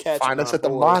Friday. We're catching Find us our at the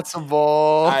boy Matzo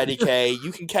Ball. IDK.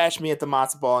 You can catch me at the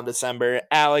Matzo Ball in December.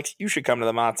 Alex, you should come to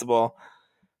the Matzo Ball.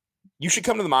 You should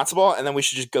come to the Matzo Ball, and then we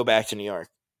should just go back to New York.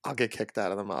 I'll get kicked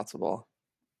out of the Matzo Ball.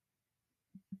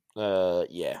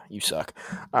 Yeah, you suck.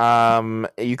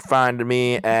 You can find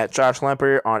me at Josh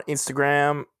Lemper on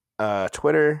Instagram,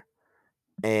 Twitter,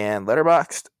 and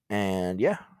Letterboxd. And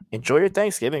yeah, enjoy your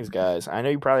Thanksgivings, guys. I know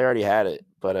you probably already had it,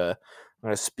 but I'm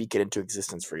gonna speak it into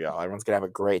existence for y'all. Everyone's gonna have a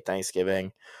great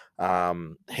Thanksgiving.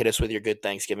 Hit us with your good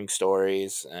Thanksgiving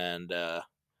stories, and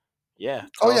yeah.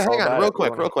 Oh yeah, hang on, real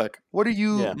quick. What are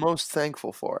you most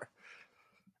thankful for?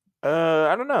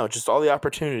 I don't know, just all the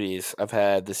opportunities I've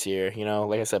had this year. You know,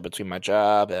 like I said, between my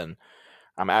job and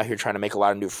I'm out here trying to make a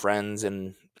lot of new friends,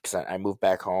 and because I moved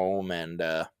back home, and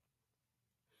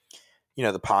you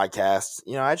know, the podcast.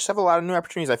 You know, I just have a lot of new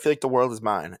opportunities. I feel like the world is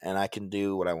mine, and I can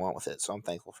do what I want with it. So I'm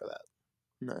thankful for that.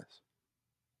 Nice.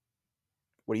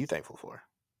 What are you thankful for?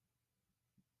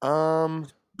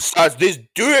 Besides this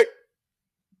dick.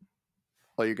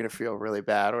 Well, you're gonna feel really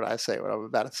bad when I say what I'm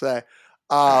about to say.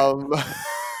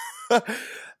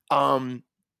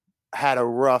 Had a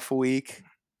rough week.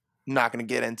 I'm not gonna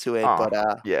get into it,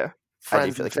 but yeah,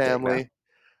 friends and family,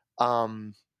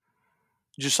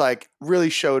 just like really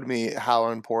showed me how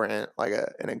important like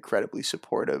an incredibly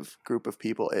supportive group of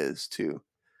people is to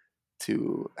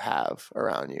have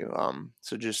around you.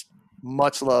 So just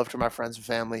much love to my friends and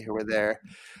family who were there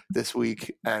this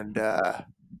week, and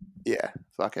yeah,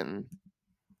 fucking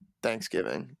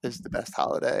Thanksgiving is the best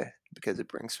holiday because it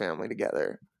brings family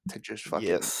together to just fucking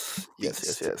yes,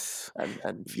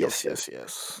 and feel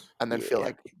yes, and then feel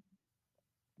like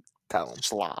tell them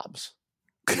slobs.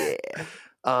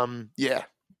 Yeah.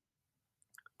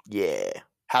 Yeah.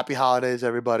 Happy holidays,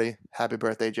 everybody. Happy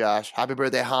birthday, Josh. Happy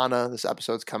birthday, Hannah. This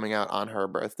episode's coming out on her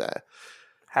birthday.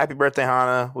 Happy birthday,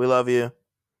 Hannah. We love you.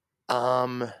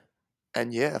 And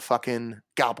yeah, fucking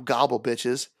gobble gobble,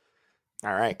 bitches.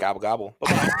 All right, gobble gobble.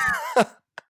 Bye-bye.